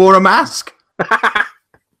know. He wore a mask.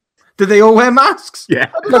 Did they all wear masks? Yeah.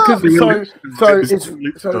 Do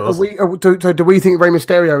we think Rey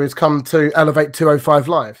Mysterio has come to elevate 205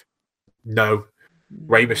 Live? No.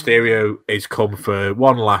 Rey Mysterio is come for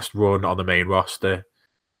one last run on the main roster.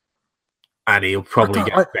 And he'll probably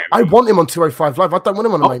get buried. I want him on 205 Live. I don't want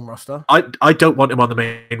him on the main roster. I don't want him on the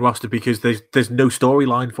main roster because there's no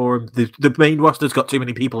storyline for him. The main roster's got too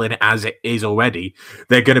many people in it as it is already.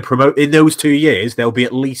 They're going to promote in those 2 years. There'll be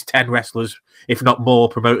at least 10 wrestlers, if not more,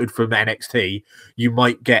 promoted from NXT. You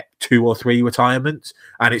might get 2 or 3 retirements,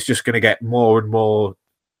 and it's just going to get more and more.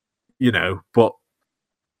 But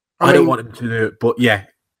I don't want him to do it. But yeah,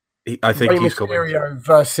 I think he's coming. Rey Mysterio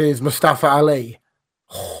versus Mustafa Ali.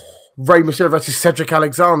 Rey Mysterio versus Cedric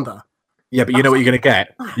Alexander. Yeah, but you know what you're going to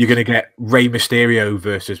get? You're going to get Rey Mysterio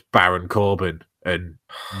versus Baron Corbin and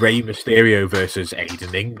Rey Mysterio versus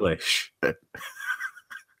Aiden English.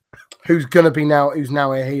 Who's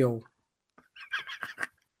now a heel?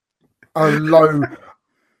 A mid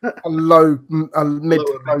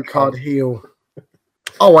to low card heel.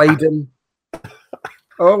 Oh, Aiden.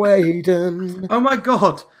 Oh my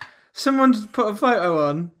God. Someone put a photo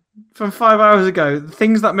on from 5 hours ago.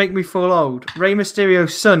 Things that make me feel old. Rey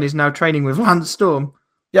Mysterio's son is now training with Lance Storm.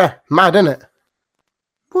 Yeah, mad, isn't it?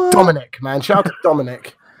 What? Dominic, man. Shout out to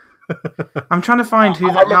Dominic. I'm trying to find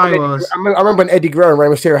who that guy was. I remember when Eddie Guerrero and Rey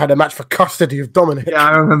Mysterio had a match for custody of Dominic. Yeah,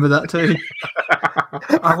 I remember that too.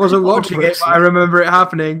 I wasn't watching it, but I remember it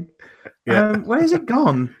happening. Yeah. Where is it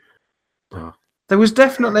gone? There was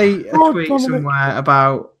definitely a tweet somewhere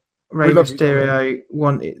about Rey Mysterio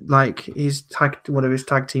wanted one of his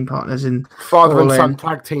tag team partners in father and son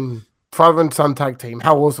tag team.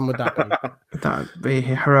 How awesome would that be? That'd be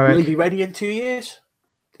heroic. Will he be ready in 2 years?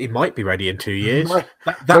 He might be ready in 2 years.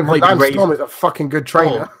 That might be Rey. Storm is a fucking good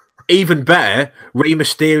trainer. Even better, Rey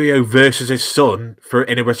Mysterio versus his son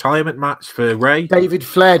in a retirement match for Rey. David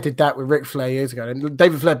Flair did that with Ric Flair years ago. And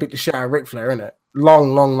David Flair beat the shit out of Ric Flair, innit?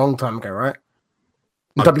 Long time ago, right?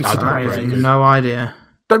 WCW. No idea.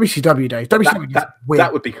 WCW days. That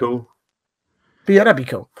would be cool. But yeah, that'd be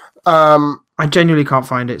cool. I genuinely can't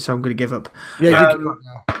find it, so I'm going to give up. Yeah,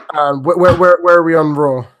 where are we on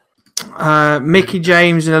Raw? Mickey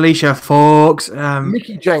James and Alicia Fox.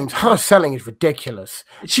 Mickey James, her selling is ridiculous.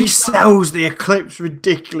 She sells the Eclipse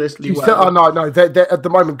ridiculously well. No. They're, at the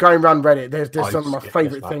moment, going around Reddit, there's some of my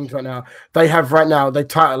favourite things right now. They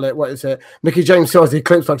title it, what is it? Mickey James sells the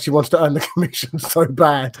Eclipse like she wants to earn the commission so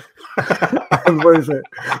bad. And what is it?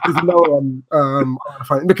 There's another one.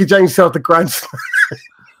 Mickey James sells the Grand Slam.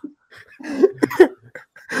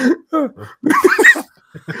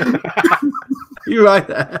 You're right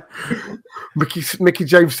there. Mickey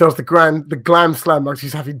James tells the glam slam like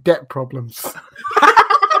she's having debt problems.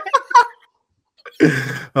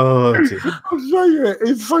 Oh, dear. I'll show you it.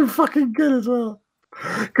 It's so fucking good as well.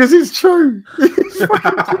 Because it's true. It's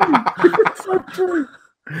fucking true. It's so true.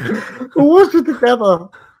 We'll watch it together.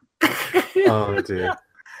 Oh, dear.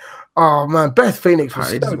 Oh, man. Beth Phoenix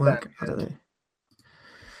was Apparently it so doesn't work. I bad. don't know.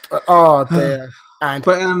 Oh, dear.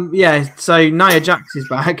 And yeah, so Nia Jax is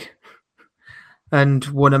back and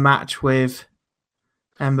won a match with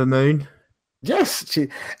Ember Moon. yes,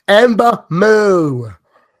 Ember Moo.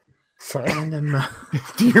 Sorry. And,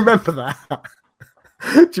 Do you remember that?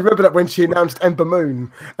 Do you remember that when she announced Ember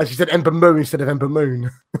Moon and she said Ember Moon instead of Ember Moon?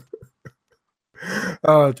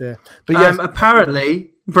 Oh dear. But yes,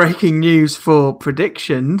 apparently, breaking news for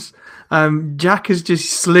predictions. Jack has just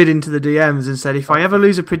slid into the DMs and said, if I ever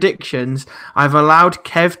lose a predictions, I've allowed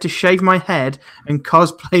Kev to shave my head and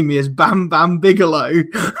cosplay me as Bam Bam Bigelow.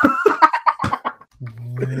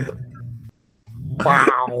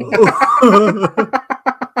 wow.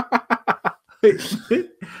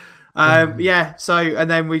 Yeah, so, and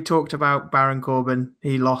then we talked about Baron Corbin.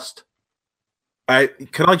 He lost.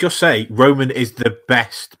 Can I just say, Roman is the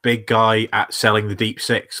best big guy at selling the deep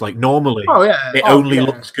six. Like, normally, it only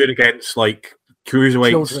looks good against, like,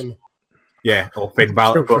 cruiserweights. Children. Yeah, or Finn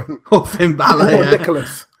Balor. Or Finn Balor, Or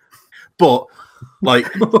Nicholas. But,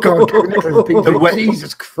 like... God, Nicholas,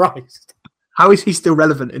 Jesus Christ. How is he still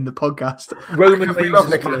relevant in the podcast? Roman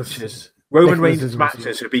Reigns'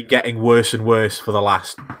 matches have been getting worse and worse for the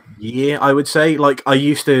last year, I would say. Like, I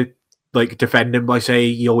used to defend him by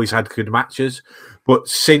saying he always had good matches, but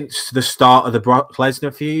since the start of the Brock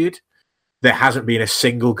Lesnar feud, there hasn't been a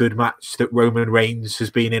single good match that Roman Reigns has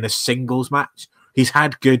been in a singles match. He's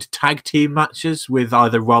had good tag team matches with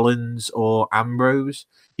either Rollins or Ambrose.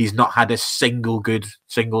 He's not had a single good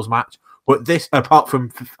singles match. But this, apart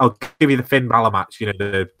from, I'll give you the Finn Balor match, you know,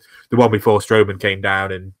 the one before Strowman came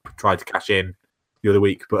down and tried to cash in the other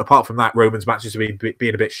week. But apart from that, Roman's matches have been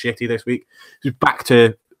being a bit shitty this week. He's back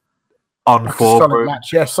to on form. Solid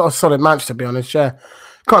match, yes, a solid match to be honest. Yeah,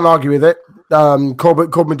 can't argue with it.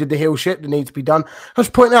 Corbin did the heel shit that needs to be done. I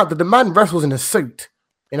just point out that the man wrestles in a suit,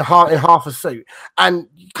 in half a suit, and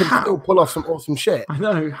you can still pull off some awesome shit. I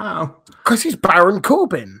know how, because he's Baron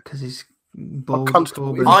Corbin. Because he's bald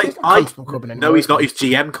Corbin. Corbin. No, he's not. He's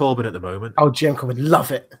GM Corbin at the moment. Oh, GM Corbin,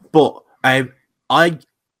 love it. But I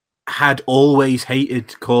had always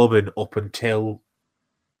hated Corbin up until,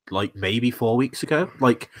 like, maybe 4 weeks ago.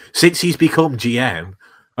 Like, since he's become GM,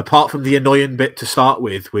 apart from the annoying bit to start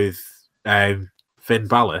with Finn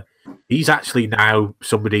Balor, he's actually now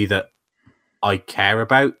somebody that I care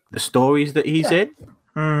about the stories that he's in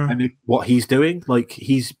and what he's doing. Like,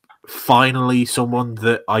 he's finally someone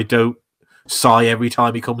that I don't sigh every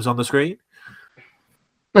time he comes on the screen.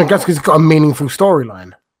 I guess because he's got a meaningful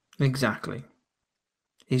storyline. Exactly.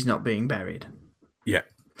 He's not being buried. Yeah.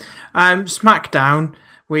 SmackDown,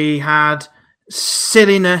 we had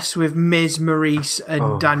silliness with Miz, Maurice,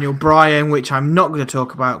 and Daniel Bryan, which I'm not going to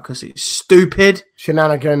talk about because it's stupid.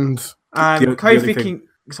 Shenanigans. Kofi King.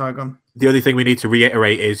 Sorry, go on. The only thing we need to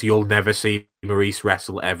reiterate is you'll never see Maurice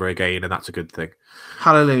wrestle ever again, and that's a good thing.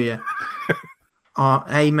 Hallelujah.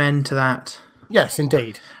 Amen to that. Yes,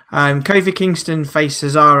 indeed. Kofi Kingston faced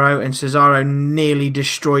Cesaro, and Cesaro nearly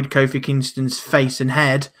destroyed Kofi Kingston's face and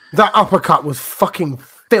head. That uppercut was fucking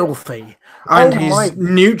filthy. And his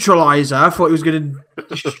neutralizer, I thought he was going to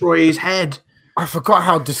destroy his head. I forgot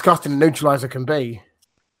how disgusting a neutralizer can be.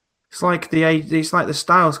 It's like the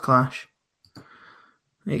Styles Clash.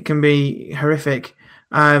 It can be horrific.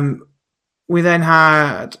 We then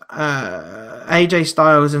had AJ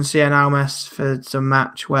Styles and Cien Almas for some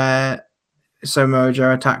match where Samoa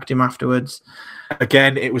Joe attacked him afterwards.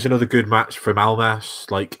 Again, it was another good match from Almas.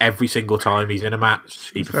 Like, every single time he's in a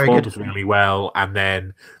match, he performs really well, and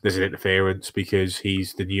then there's an interference because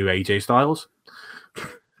he's the new AJ Styles.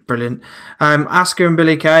 Brilliant. Asuka and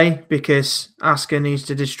Billie Kay, because Asuka needs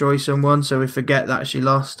to destroy someone, so we forget that she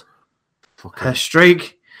lost her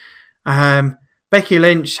streak. Becky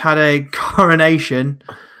Lynch had a coronation.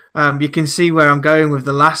 You can see where I'm going with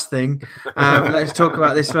the last thing. Let's talk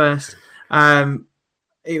about this first.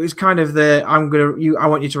 It was kind of I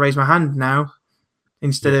want you to raise my hand now,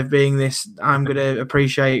 instead of being this, I'm going to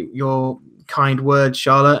appreciate your kind words,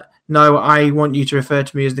 Charlotte. No, I want you to refer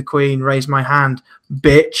to me as the Queen. Raise my hand,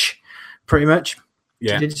 bitch. Pretty much.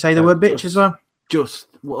 Yeah. Did you say the word bitch as well? Just,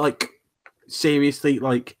 like, seriously,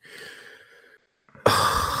 like,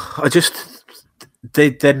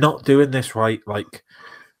 they're not doing this right. Like,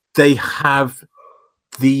 they have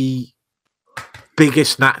the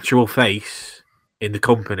biggest natural face in the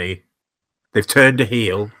company, They've turned a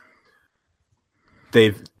heel.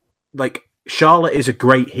 Charlotte is a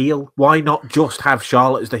great heel. Why not just have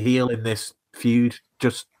Charlotte as the heel in this feud?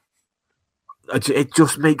 It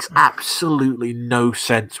just makes absolutely no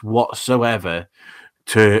sense whatsoever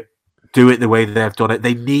to do it the way they've done it.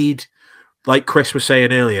 They need, like Chris was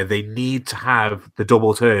saying earlier, they need to have the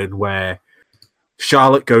double turn where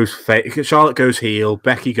Charlotte goes heel,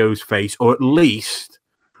 Becky goes face, or at least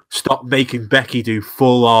stop making Becky do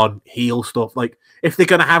full-on heel stuff. Like, if they're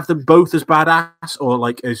going to have them both as badass, or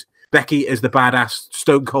like as Becky as the badass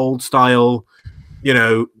Stone Cold style,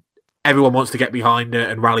 everyone wants to get behind her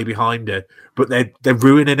and rally behind her, but they're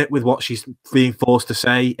ruining it with what she's being forced to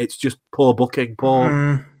say. It's just poor booking,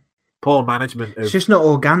 poor management. It's just not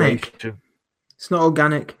organic. It's not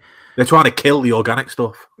organic. They're trying to kill the organic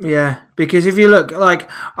stuff. Yeah, because if you look, like,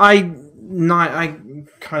 I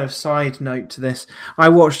kind of side note to this. I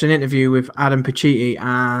watched an interview with Adam Pacitti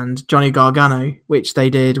and Johnny Gargano, which they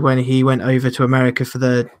did when he went over to America for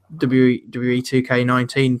the WWE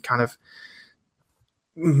 2K19 kind of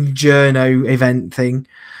journo event thing.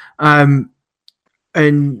 And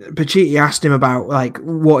Pacitti asked him about, like,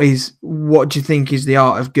 what do you think is the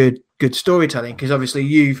art of good storytelling? Because obviously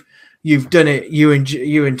you've done it. You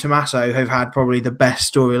and Tommaso have had probably the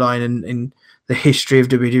best storyline in the history of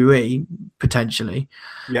WWE, potentially.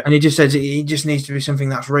 Yeah. And he just says it just needs to be something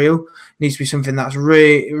that's real. It needs to be something that's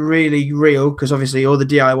really real, because obviously all the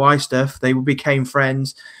DIY stuff, they became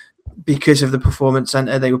friends because of the Performance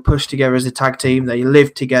Center. They were pushed together as a tag team. They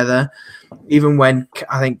lived together. Even when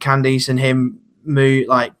I think Candice and him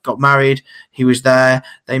got married, he was there.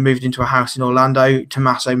 They moved into a house in Orlando.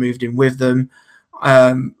 Tommaso moved in with them.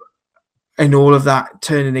 And all of that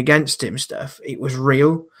turning against him stuff, it was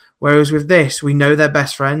real. Whereas with this, we know they're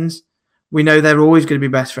best friends. We know they're always going to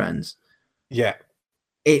be best friends. Yeah.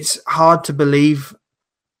 It's hard to believe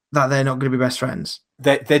that they're not going to be best friends.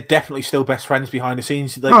 They're definitely still best friends behind the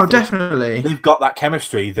scenes. Definitely. They've got that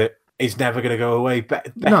chemistry that is never going to go away.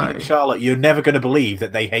 Becky and Charlotte, you're never going to believe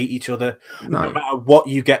that they hate each other, no matter what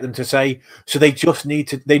you get them to say. So they just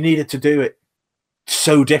needed to do it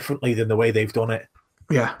so differently than the way they've done it.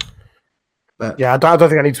 Yeah. But yeah, I don't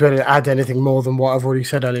think I need to really add anything more than what I've already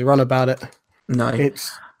said earlier on about it. No,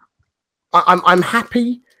 I'm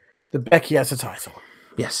happy that Becky has a title.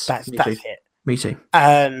 Yes, that's it. Me too.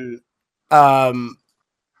 And I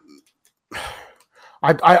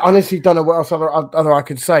honestly don't know what else other I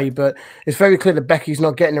could say, but it's very clear that Becky's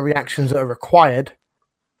not getting the reactions that are required.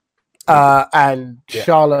 And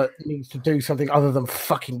Charlotte needs to do something other than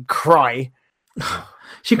fucking cry.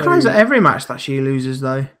 She cries at every match that she loses,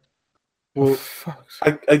 though. Well,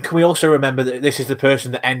 and can we also remember that this is the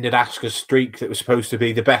person that ended Asuka's streak that was supposed to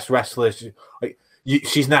be the best wrestler?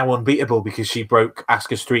 She's now unbeatable because she broke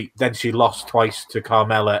Asuka's streak. Then she lost twice to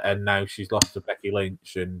Carmella, and now she's lost to Becky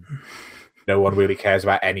Lynch. And no one really cares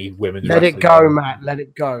about any women's wrestling. Let it go, Matt. Let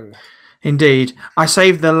it go. Indeed, I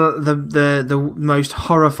saved the most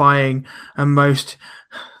horrifying and most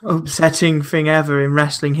upsetting thing ever in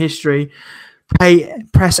wrestling history.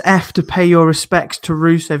 Press F to pay your respects to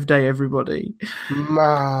Rusev Day, everybody.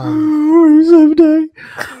 Man. Rusev Day.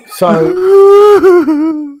 So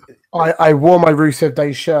I wore my Rusev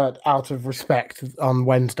Day shirt out of respect on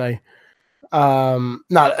Wednesday. No,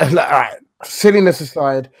 all right. Silliness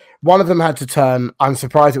aside, one of them had to turn. I'm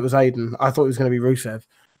surprised it was Aiden. I thought it was going to be Rusev.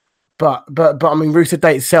 But I mean, Rusev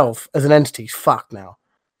Day itself as an entity is fucked now.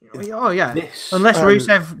 Oh, yeah. Unless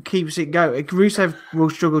Rusev keeps it going. Rusev will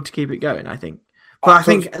struggle to keep it going, I think. But I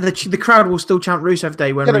think the crowd will still chant Rusev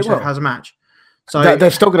Day when Rusev has a match. So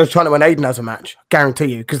they're still going to chant it when Aiden has a match, guarantee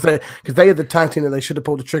you, because they are the tag team that they should have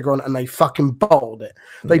pulled the trigger on, and they fucking bottled it.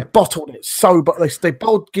 They bottled it they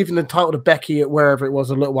bottled giving the title to Becky at wherever it was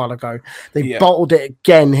a little while ago. They bottled it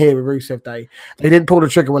again here with Rusev Day. They didn't pull the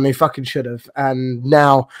trigger when they fucking should have, and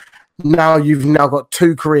now you've now got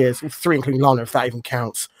 2 careers, 3 including Lana, if that even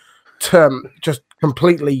counts. Just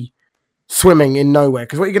completely swimming in nowhere.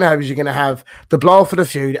 Because what you're going to have is you're going to have the blow for the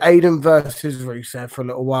feud, Aiden versus Rusev for a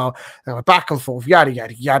little while, and back and forth, yada,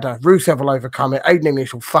 yada, yada. Rusev will overcome it. Aiden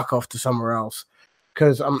English will fuck off to somewhere else.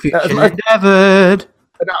 Because as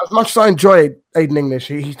much as I enjoy Aiden English,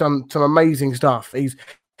 he's done some amazing stuff. He's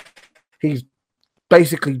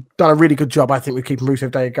basically done a really good job, I think, with keeping Rusev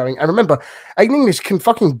Day going. And remember, Aiden English can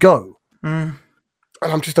fucking go. And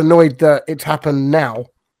I'm just annoyed that it's happened now.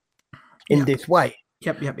 In this way.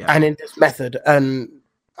 Yep. And in this method. And,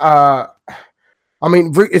 I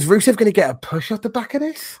mean, is Rusev going to get a push off the back of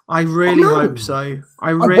this? I really hope so.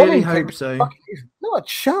 I really hope so. Not a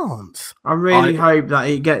chance. I really hope that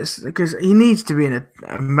he gets... Because he needs to be in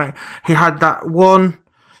he had that one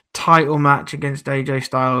title match against AJ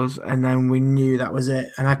Styles, and then we knew that was it.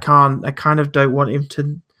 And I kind of don't want him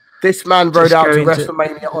to. This man rode out to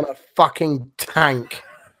WrestleMania on a fucking tank.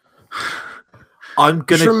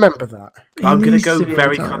 Just remember that. I'm gonna go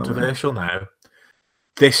very controversial now.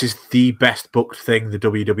 This is the best booked thing the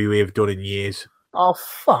WWE have done in years. Oh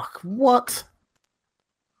fuck! What?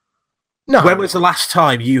 No. When was the last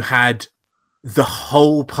time you had the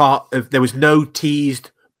whole part of? There was no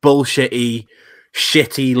teased, bullshitty,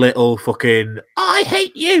 shitty little fucking. I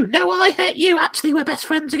hate you. No, I hate you. Actually, we're best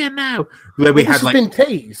friends again now. Where we had been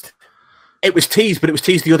teased. It was teased, but it was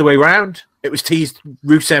teased the other way around. It was teased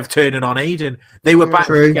Rusev turning on Aiden. They were back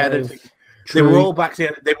together. They were all back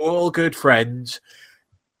together. They were all good friends.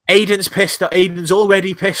 Aiden's pissed. Aiden's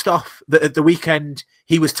already pissed off that at the weekend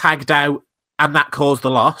he was tagged out and that caused the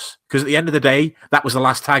loss. Because at the end of the day, that was the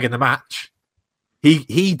last tag in the match.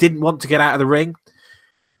 He didn't want to get out of the ring.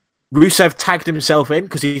 Rusev tagged himself in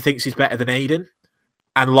because he thinks he's better than Aiden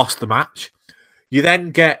and lost the match. You then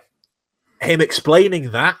get him explaining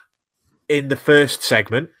that in the first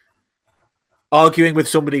segment, arguing with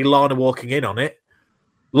somebody, Lana walking in on it.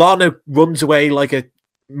 Lana runs away like a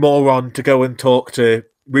moron to go and talk to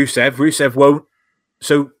Rusev. Rusev won't.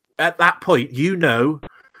 So at that point,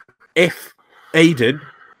 if Aiden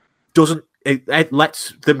doesn't, it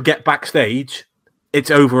lets them get backstage, it's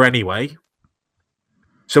over anyway.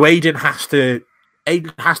 So Aiden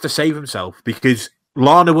has to save himself because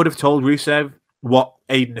Lana would have told Rusev what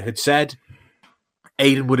Aiden had said.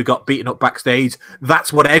 Aiden would have got beaten up backstage.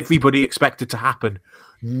 That's what everybody expected to happen.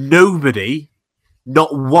 Nobody,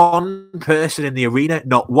 not one person in the arena,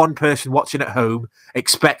 not one person watching at home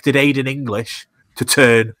expected Aiden English to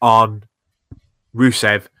turn on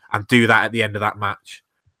Rusev and do that at the end of that match.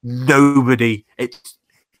 Nobody.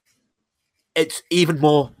 It's even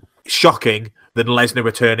more shocking than Lesnar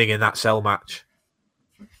returning in that Cell match.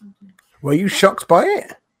 Were you shocked by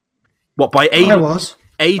it? What, by Aiden? I was.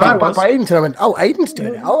 Aiden was. By Aiden, I went, oh, Aiden's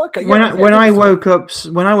doing it. Oh, okay. When I woke up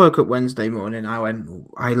Wednesday morning, I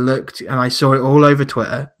looked and I saw it all over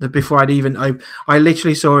Twitter. That before I'd even, I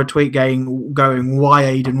literally saw a tweet going, why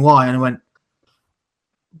Aiden, why? And I went,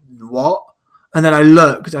 what? And then I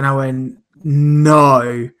looked and I went,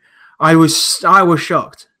 no. I was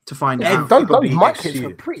shocked to find out. Those mic hits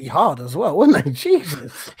were pretty hard as well, weren't they?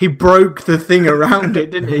 Jesus. He broke the thing around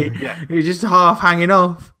it, didn't he? Yeah. He was just half hanging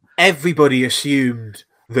off. Everybody assumed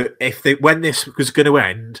that when this was going to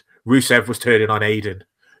end, Rusev was turning on Aiden.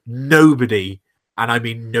 Nobody, and I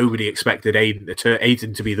mean nobody, expected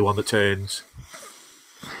Aiden to be the one that turns.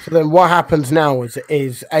 So then, what happens now is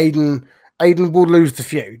Aiden will lose the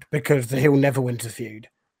feud because he'll never win the feud.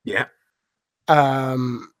 Yeah.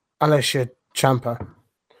 Unless you're Ciampa.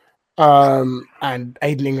 And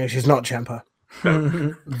Aiden English is not Ciampa.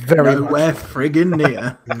 Very nowhere friggin'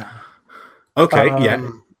 near. No. Okay, yeah.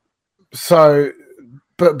 So,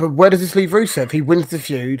 but where does this leave Rusev? He wins the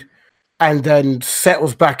feud and then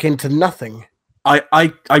settles back into nothing.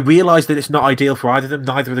 I realise that it's not ideal for either of them.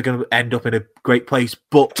 Neither are going to end up in a great place.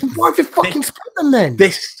 But why have you fucking split them then?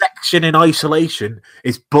 This section in isolation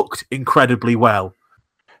is booked incredibly well.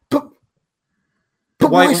 But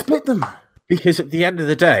why split them? Because at the end of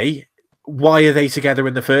the day, why are they together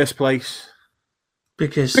in the first place?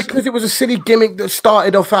 Because it was a silly gimmick that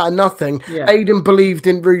started off out of nothing. Yeah. Aiden believed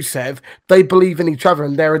in Rusev. They believe in each other,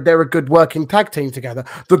 and they're a good working tag team together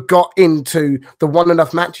that got into the won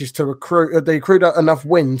enough matches to recruit. They accrued enough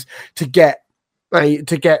wins to get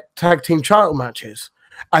tag team title matches,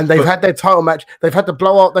 and they've had their title match. They've had the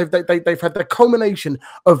blowout. They've had the culmination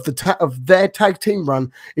of their tag team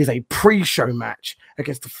run is a pre-show match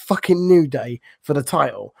against the fucking New Day for the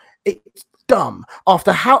title. It's dumb.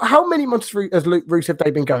 After how many months has Rusev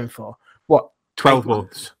Day been going for? What? 12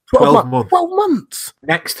 months. 12 months. 12 months.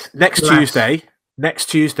 Next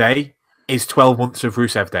Tuesday is 12 months of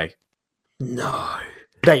Rusev Day. No.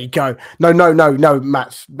 There you go. No.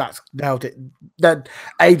 Matt's nailed it. That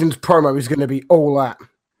Aiden's promo is going to be all that.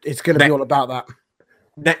 It's going to be all about that.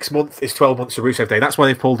 Next month is 12 months of Rusev Day. That's why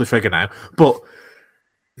they've pulled the trigger now. But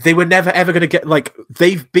they were never ever going to get,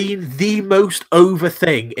 they've been the most over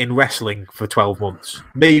thing in wrestling for 12 months.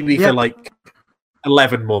 Maybe for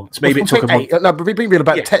 11 months. Maybe it took a month. No, but we've been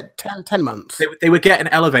about 10 months. They were getting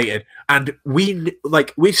elevated, and we've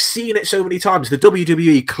seen it so many times. The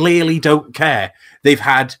WWE clearly don't care. They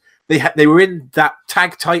were in that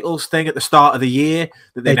tag titles thing at the start of the year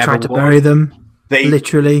that they never tried to won. bury them.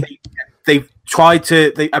 Literally, they've tried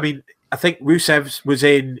to. I think Rusev's was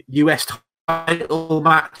in US title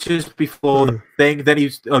matches before the thing. Then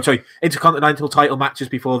intercontinental title matches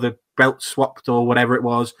before the belt swapped or whatever it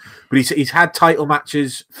was. But he's had title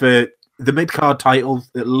matches for the mid-card title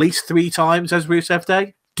at least 3 times as Rusev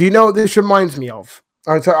Day. Do you know what this reminds me of?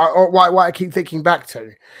 What I keep thinking back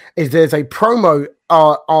to is there's a promo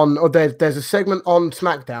there's a segment on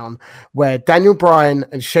SmackDown where Daniel Bryan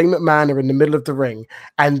and Shane McMahon are in the middle of the ring,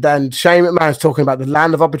 and then Shane McMahon is talking about the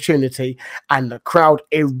land of opportunity, and the crowd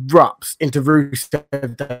erupts into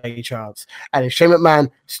Rusev Day chants. And then Shane McMahon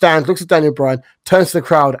stands, looks at Daniel Bryan, turns to the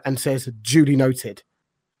crowd, and says, "Duly noted."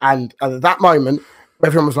 And at that moment,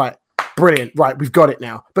 everyone was like, "Brilliant, right? We've got it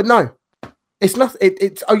now." But no. It's not.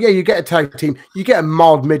 It's you get a tag team, you get a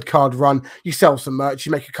mild mid card run, you sell some merch,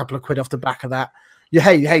 you make a couple of quid off the back of that.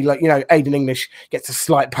 Aiden English gets a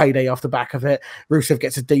slight payday off the back of it. Rusev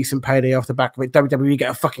gets a decent payday off the back of it. WWE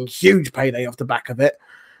get a fucking huge payday off the back of it.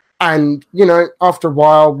 And after a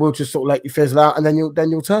while, we'll just sort of let you fizzle out, and then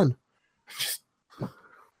you'll turn.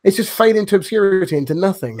 It's just fade into obscurity, into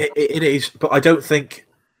nothing. It is, but I don't think,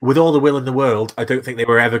 with all the will in the world, I don't think they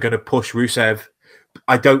were ever going to push Rusev.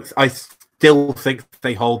 I still think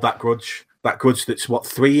they hold that grudge. That grudge that's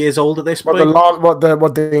 3 years old at this point.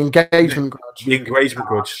 The engagement grudge. The engagement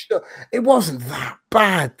grudge. It wasn't that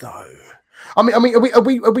bad though. I mean, are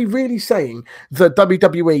we really saying that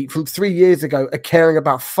WWE from 3 years ago are caring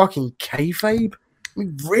about fucking kayfabe? I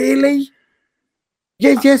mean, really?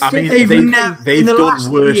 Yes. I mean, they've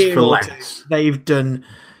done worse for less. They've done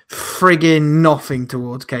friggin' nothing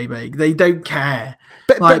towards kayfabe. They don't care.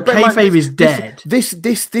 But kayfabe is dead. This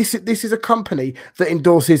is a company that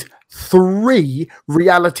endorses 3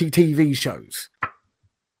 reality TV shows,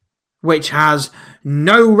 which has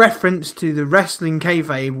no reference to the wrestling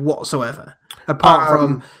kayfabe whatsoever. Apart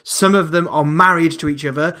from some of them are married to each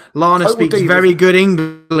other. Lana speaks very good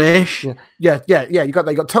English. Yeah. They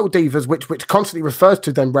got Total Divas, which constantly refers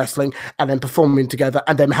to them wrestling and then performing together,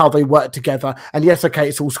 and then how they work together. And yes, okay,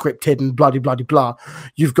 it's all scripted and bloody blah.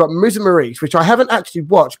 You've got Miz and Maurice, which I haven't actually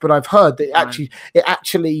watched, but I've heard that it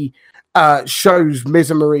actually shows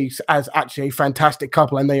Miz and Maurice as actually a fantastic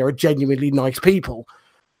couple, and they are genuinely nice people,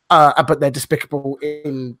 but they're despicable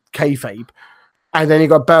in kayfabe. And then you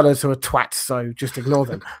got Bellas who are twats, so just ignore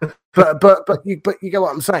them. but you get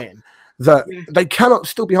what I'm saying. That they cannot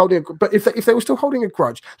still be holding but if they were still holding a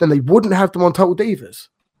grudge, then they wouldn't have them on Total Divas.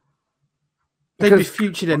 They'd be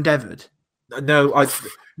future endeavoured. No,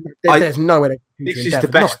 there's no way. This is the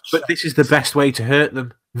best, but this is the best way to hurt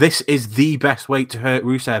them. This is the best way to hurt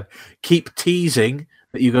Rusev. Keep teasing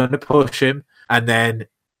that you're going to push him, and then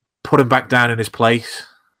put him back down in his place.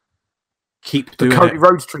 Keep doing Cody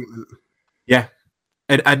Rhodes treatment. Yeah.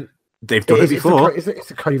 And they've done it before. It's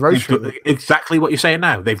a Cody Rhodes treatment. Exactly what you're saying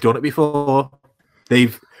now. They've done it before.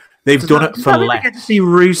 They've done it for less. Get to see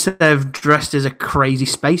Rusev dressed as a crazy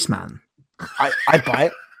spaceman. I buy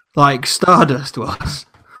it. Like Stardust was.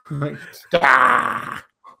 I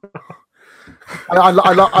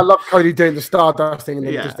love Cody doing the Stardust thing and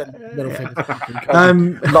then just the middle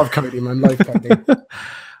finger. Love Cody, man. Love Cody.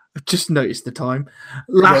 I've just noticed the time.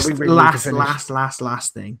 Last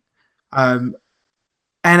thing.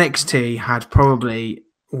 NXT had probably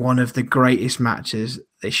one of the greatest matches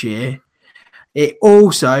this year. It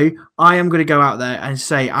also, I am going to go out there and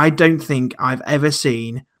say, I don't think I've ever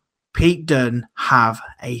seen Pete Dunne have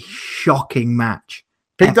a shocking match.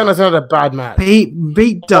 Pete Dunne has had a bad match.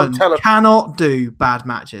 Pete Dunne cannot do bad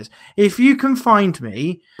matches. If you can find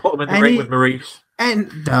me... Put him in the ring with Maurice.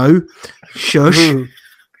 No. Shush.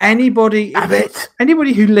 Anybody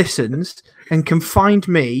who listens and can find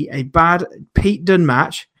me a bad Pete Dunne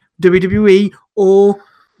match, WWE or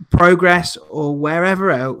Progress or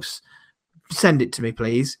wherever else, send it to me,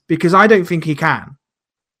 please, because I don't think he can.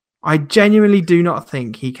 I genuinely do not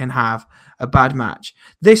think he can have a bad match.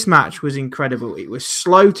 This match was incredible. It was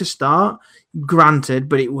slow to start, granted,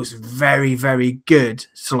 but it was very, very good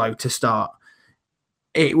slow to start.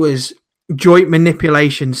 It was joint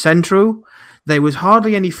manipulation central. There was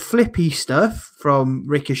hardly any flippy stuff from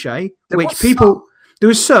Ricochet, there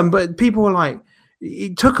was some, but people were like,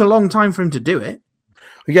 it took a long time for him to do it.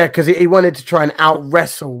 Yeah, because he wanted to try and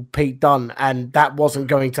out-wrestle Pete Dunne, and that wasn't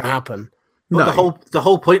going to happen. No. The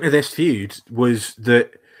whole point of this feud was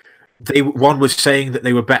that one was saying that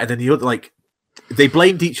they were better than the other. Like, they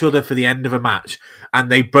blamed each other for the end of a match,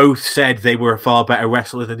 and they both said they were a far better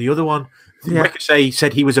wrestler than the other one. Yeah. Ricochet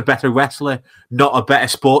said he was a better wrestler, not a better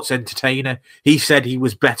sports entertainer. He said he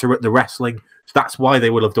was better at the wrestling. So that's why they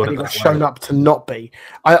would have done it. He got shown up to not be.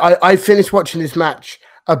 I finished watching this match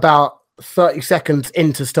about 30 seconds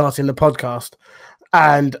into starting the podcast,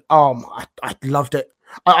 and I loved it.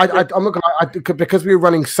 I'm not gonna because we were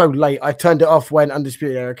running so late. I turned it off when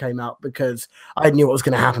Undisputed Era came out because I knew what was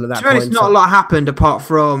going to happen at that point. Not a lot happened apart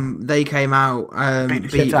from they came out,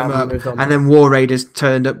 beat them up, and then War Raiders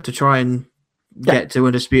turned up to try and get to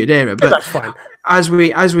Undisputed Era. But that's fine. As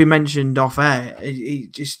we mentioned off air,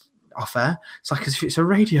 it just off air. It's like it's a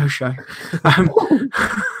radio show.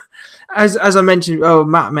 As I mentioned,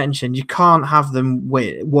 Matt mentioned, you can't have them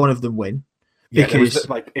win. One of them win. Yeah, because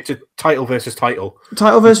it's a title versus title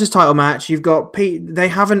match. You've got Pete. They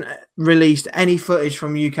haven't released any footage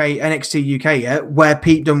from NXT UK yet, where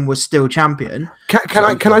Pete Dunne was still champion.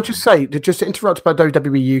 Can I just say, just to interrupt by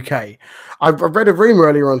WWE UK, I read a rumor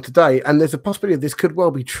earlier on today, and there's a possibility this could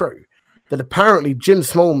well be true. That apparently Jim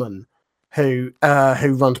Smallman, who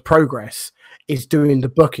runs Progress, is doing the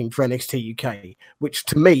booking for NXT UK, which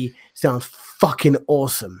to me sounds fucking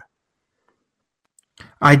awesome.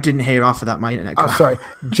 I didn't hear half of that, mate. Sorry.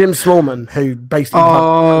 Jim Smallman, who basically...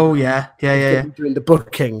 doing the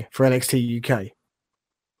booking for NXT UK.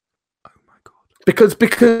 Oh, my God. Because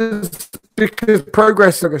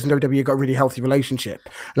Progress and WWE got a really healthy relationship.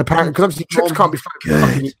 And apparently, because obviously Trips can't be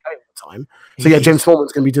flown in the UK all the time. So Jim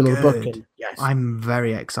Smallman's going to be doing all the booking. Yes. I'm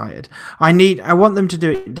very excited. I want them to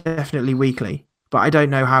do it definitely weekly. But I don't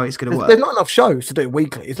know how it's going to work. There's not enough shows to do it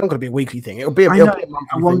weekly. It's not going to be a weekly thing. It'll be a monthly thing.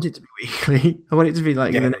 I want it to be weekly. I want it to be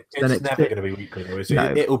like it's never going to be weekly, though, is it?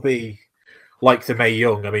 No. It'll be like the Mae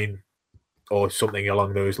Young, or something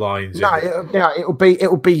along those lines. No,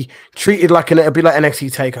 it'll be treated like it'll be like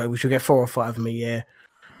NXT Takeover, which you'll get 4 or 5 of them a year,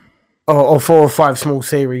 or 4 or 5 small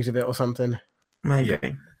series of it or something. Maybe,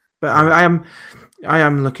 yeah. But I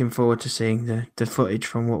am looking forward to seeing the footage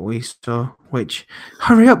from what we saw. Which,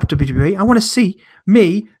 hurry up, WWE! I want to see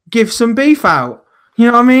me give some beef out. You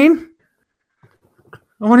know what I mean?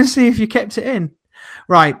 I want to see if you kept it in,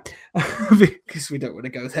 right? Because we don't want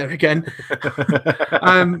to go there again.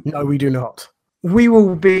 No, we do not. We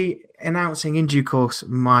will be announcing in due course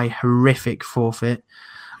my horrific forfeit.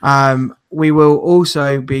 We will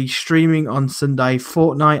also be streaming on Sunday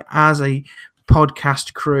fortnight as a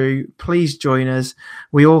podcast crew. Please join us.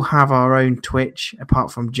 We all have our own Twitch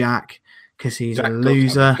apart from Jack because he's a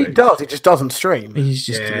loser. He just doesn't stream. He's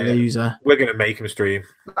just a loser. We're gonna make him stream.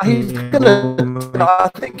 He's gonna. I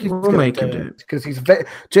think we'll make him do it because he's very.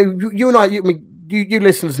 You and I, you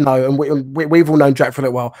listeners know, and we've all known Jack for a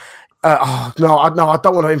little while. No, I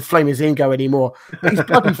don't want to inflame his ego anymore. He's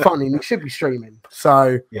bloody funny, and he should be streaming.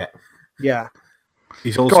 So yeah.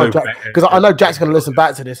 He's also because I know Jack's going to listen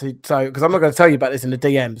back to this. So because I'm not going to tell you about this in the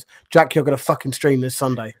DMs, Jack, you're going to fucking stream this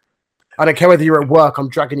Sunday. I don't care whether you're at work. I'm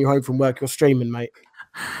dragging you home from work. You're streaming, mate.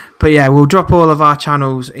 But yeah, we'll drop all of our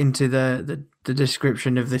channels into the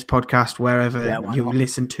description of this podcast wherever you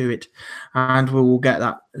listen to it, and we will get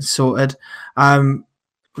that sorted.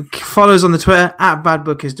 Follow us on the Twitter at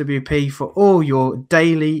BadBookersWP for all your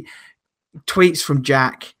daily tweets from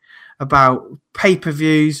Jack about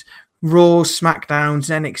pay-per-views, Raw, SmackDowns,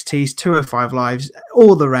 NXTs, 205 Lives,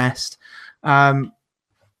 all the rest. Thank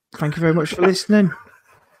you very much for listening.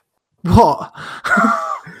 What?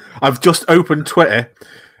 I've just opened Twitter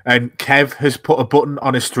and Kev has put a button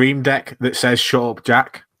on a stream deck that says "Shut up,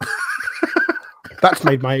 Jack." That's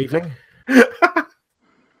made my evening.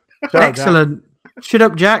 Excellent. Shut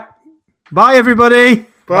up, Jack. Bye, everybody.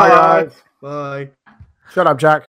 Bye. Bye. Shut up, Jack.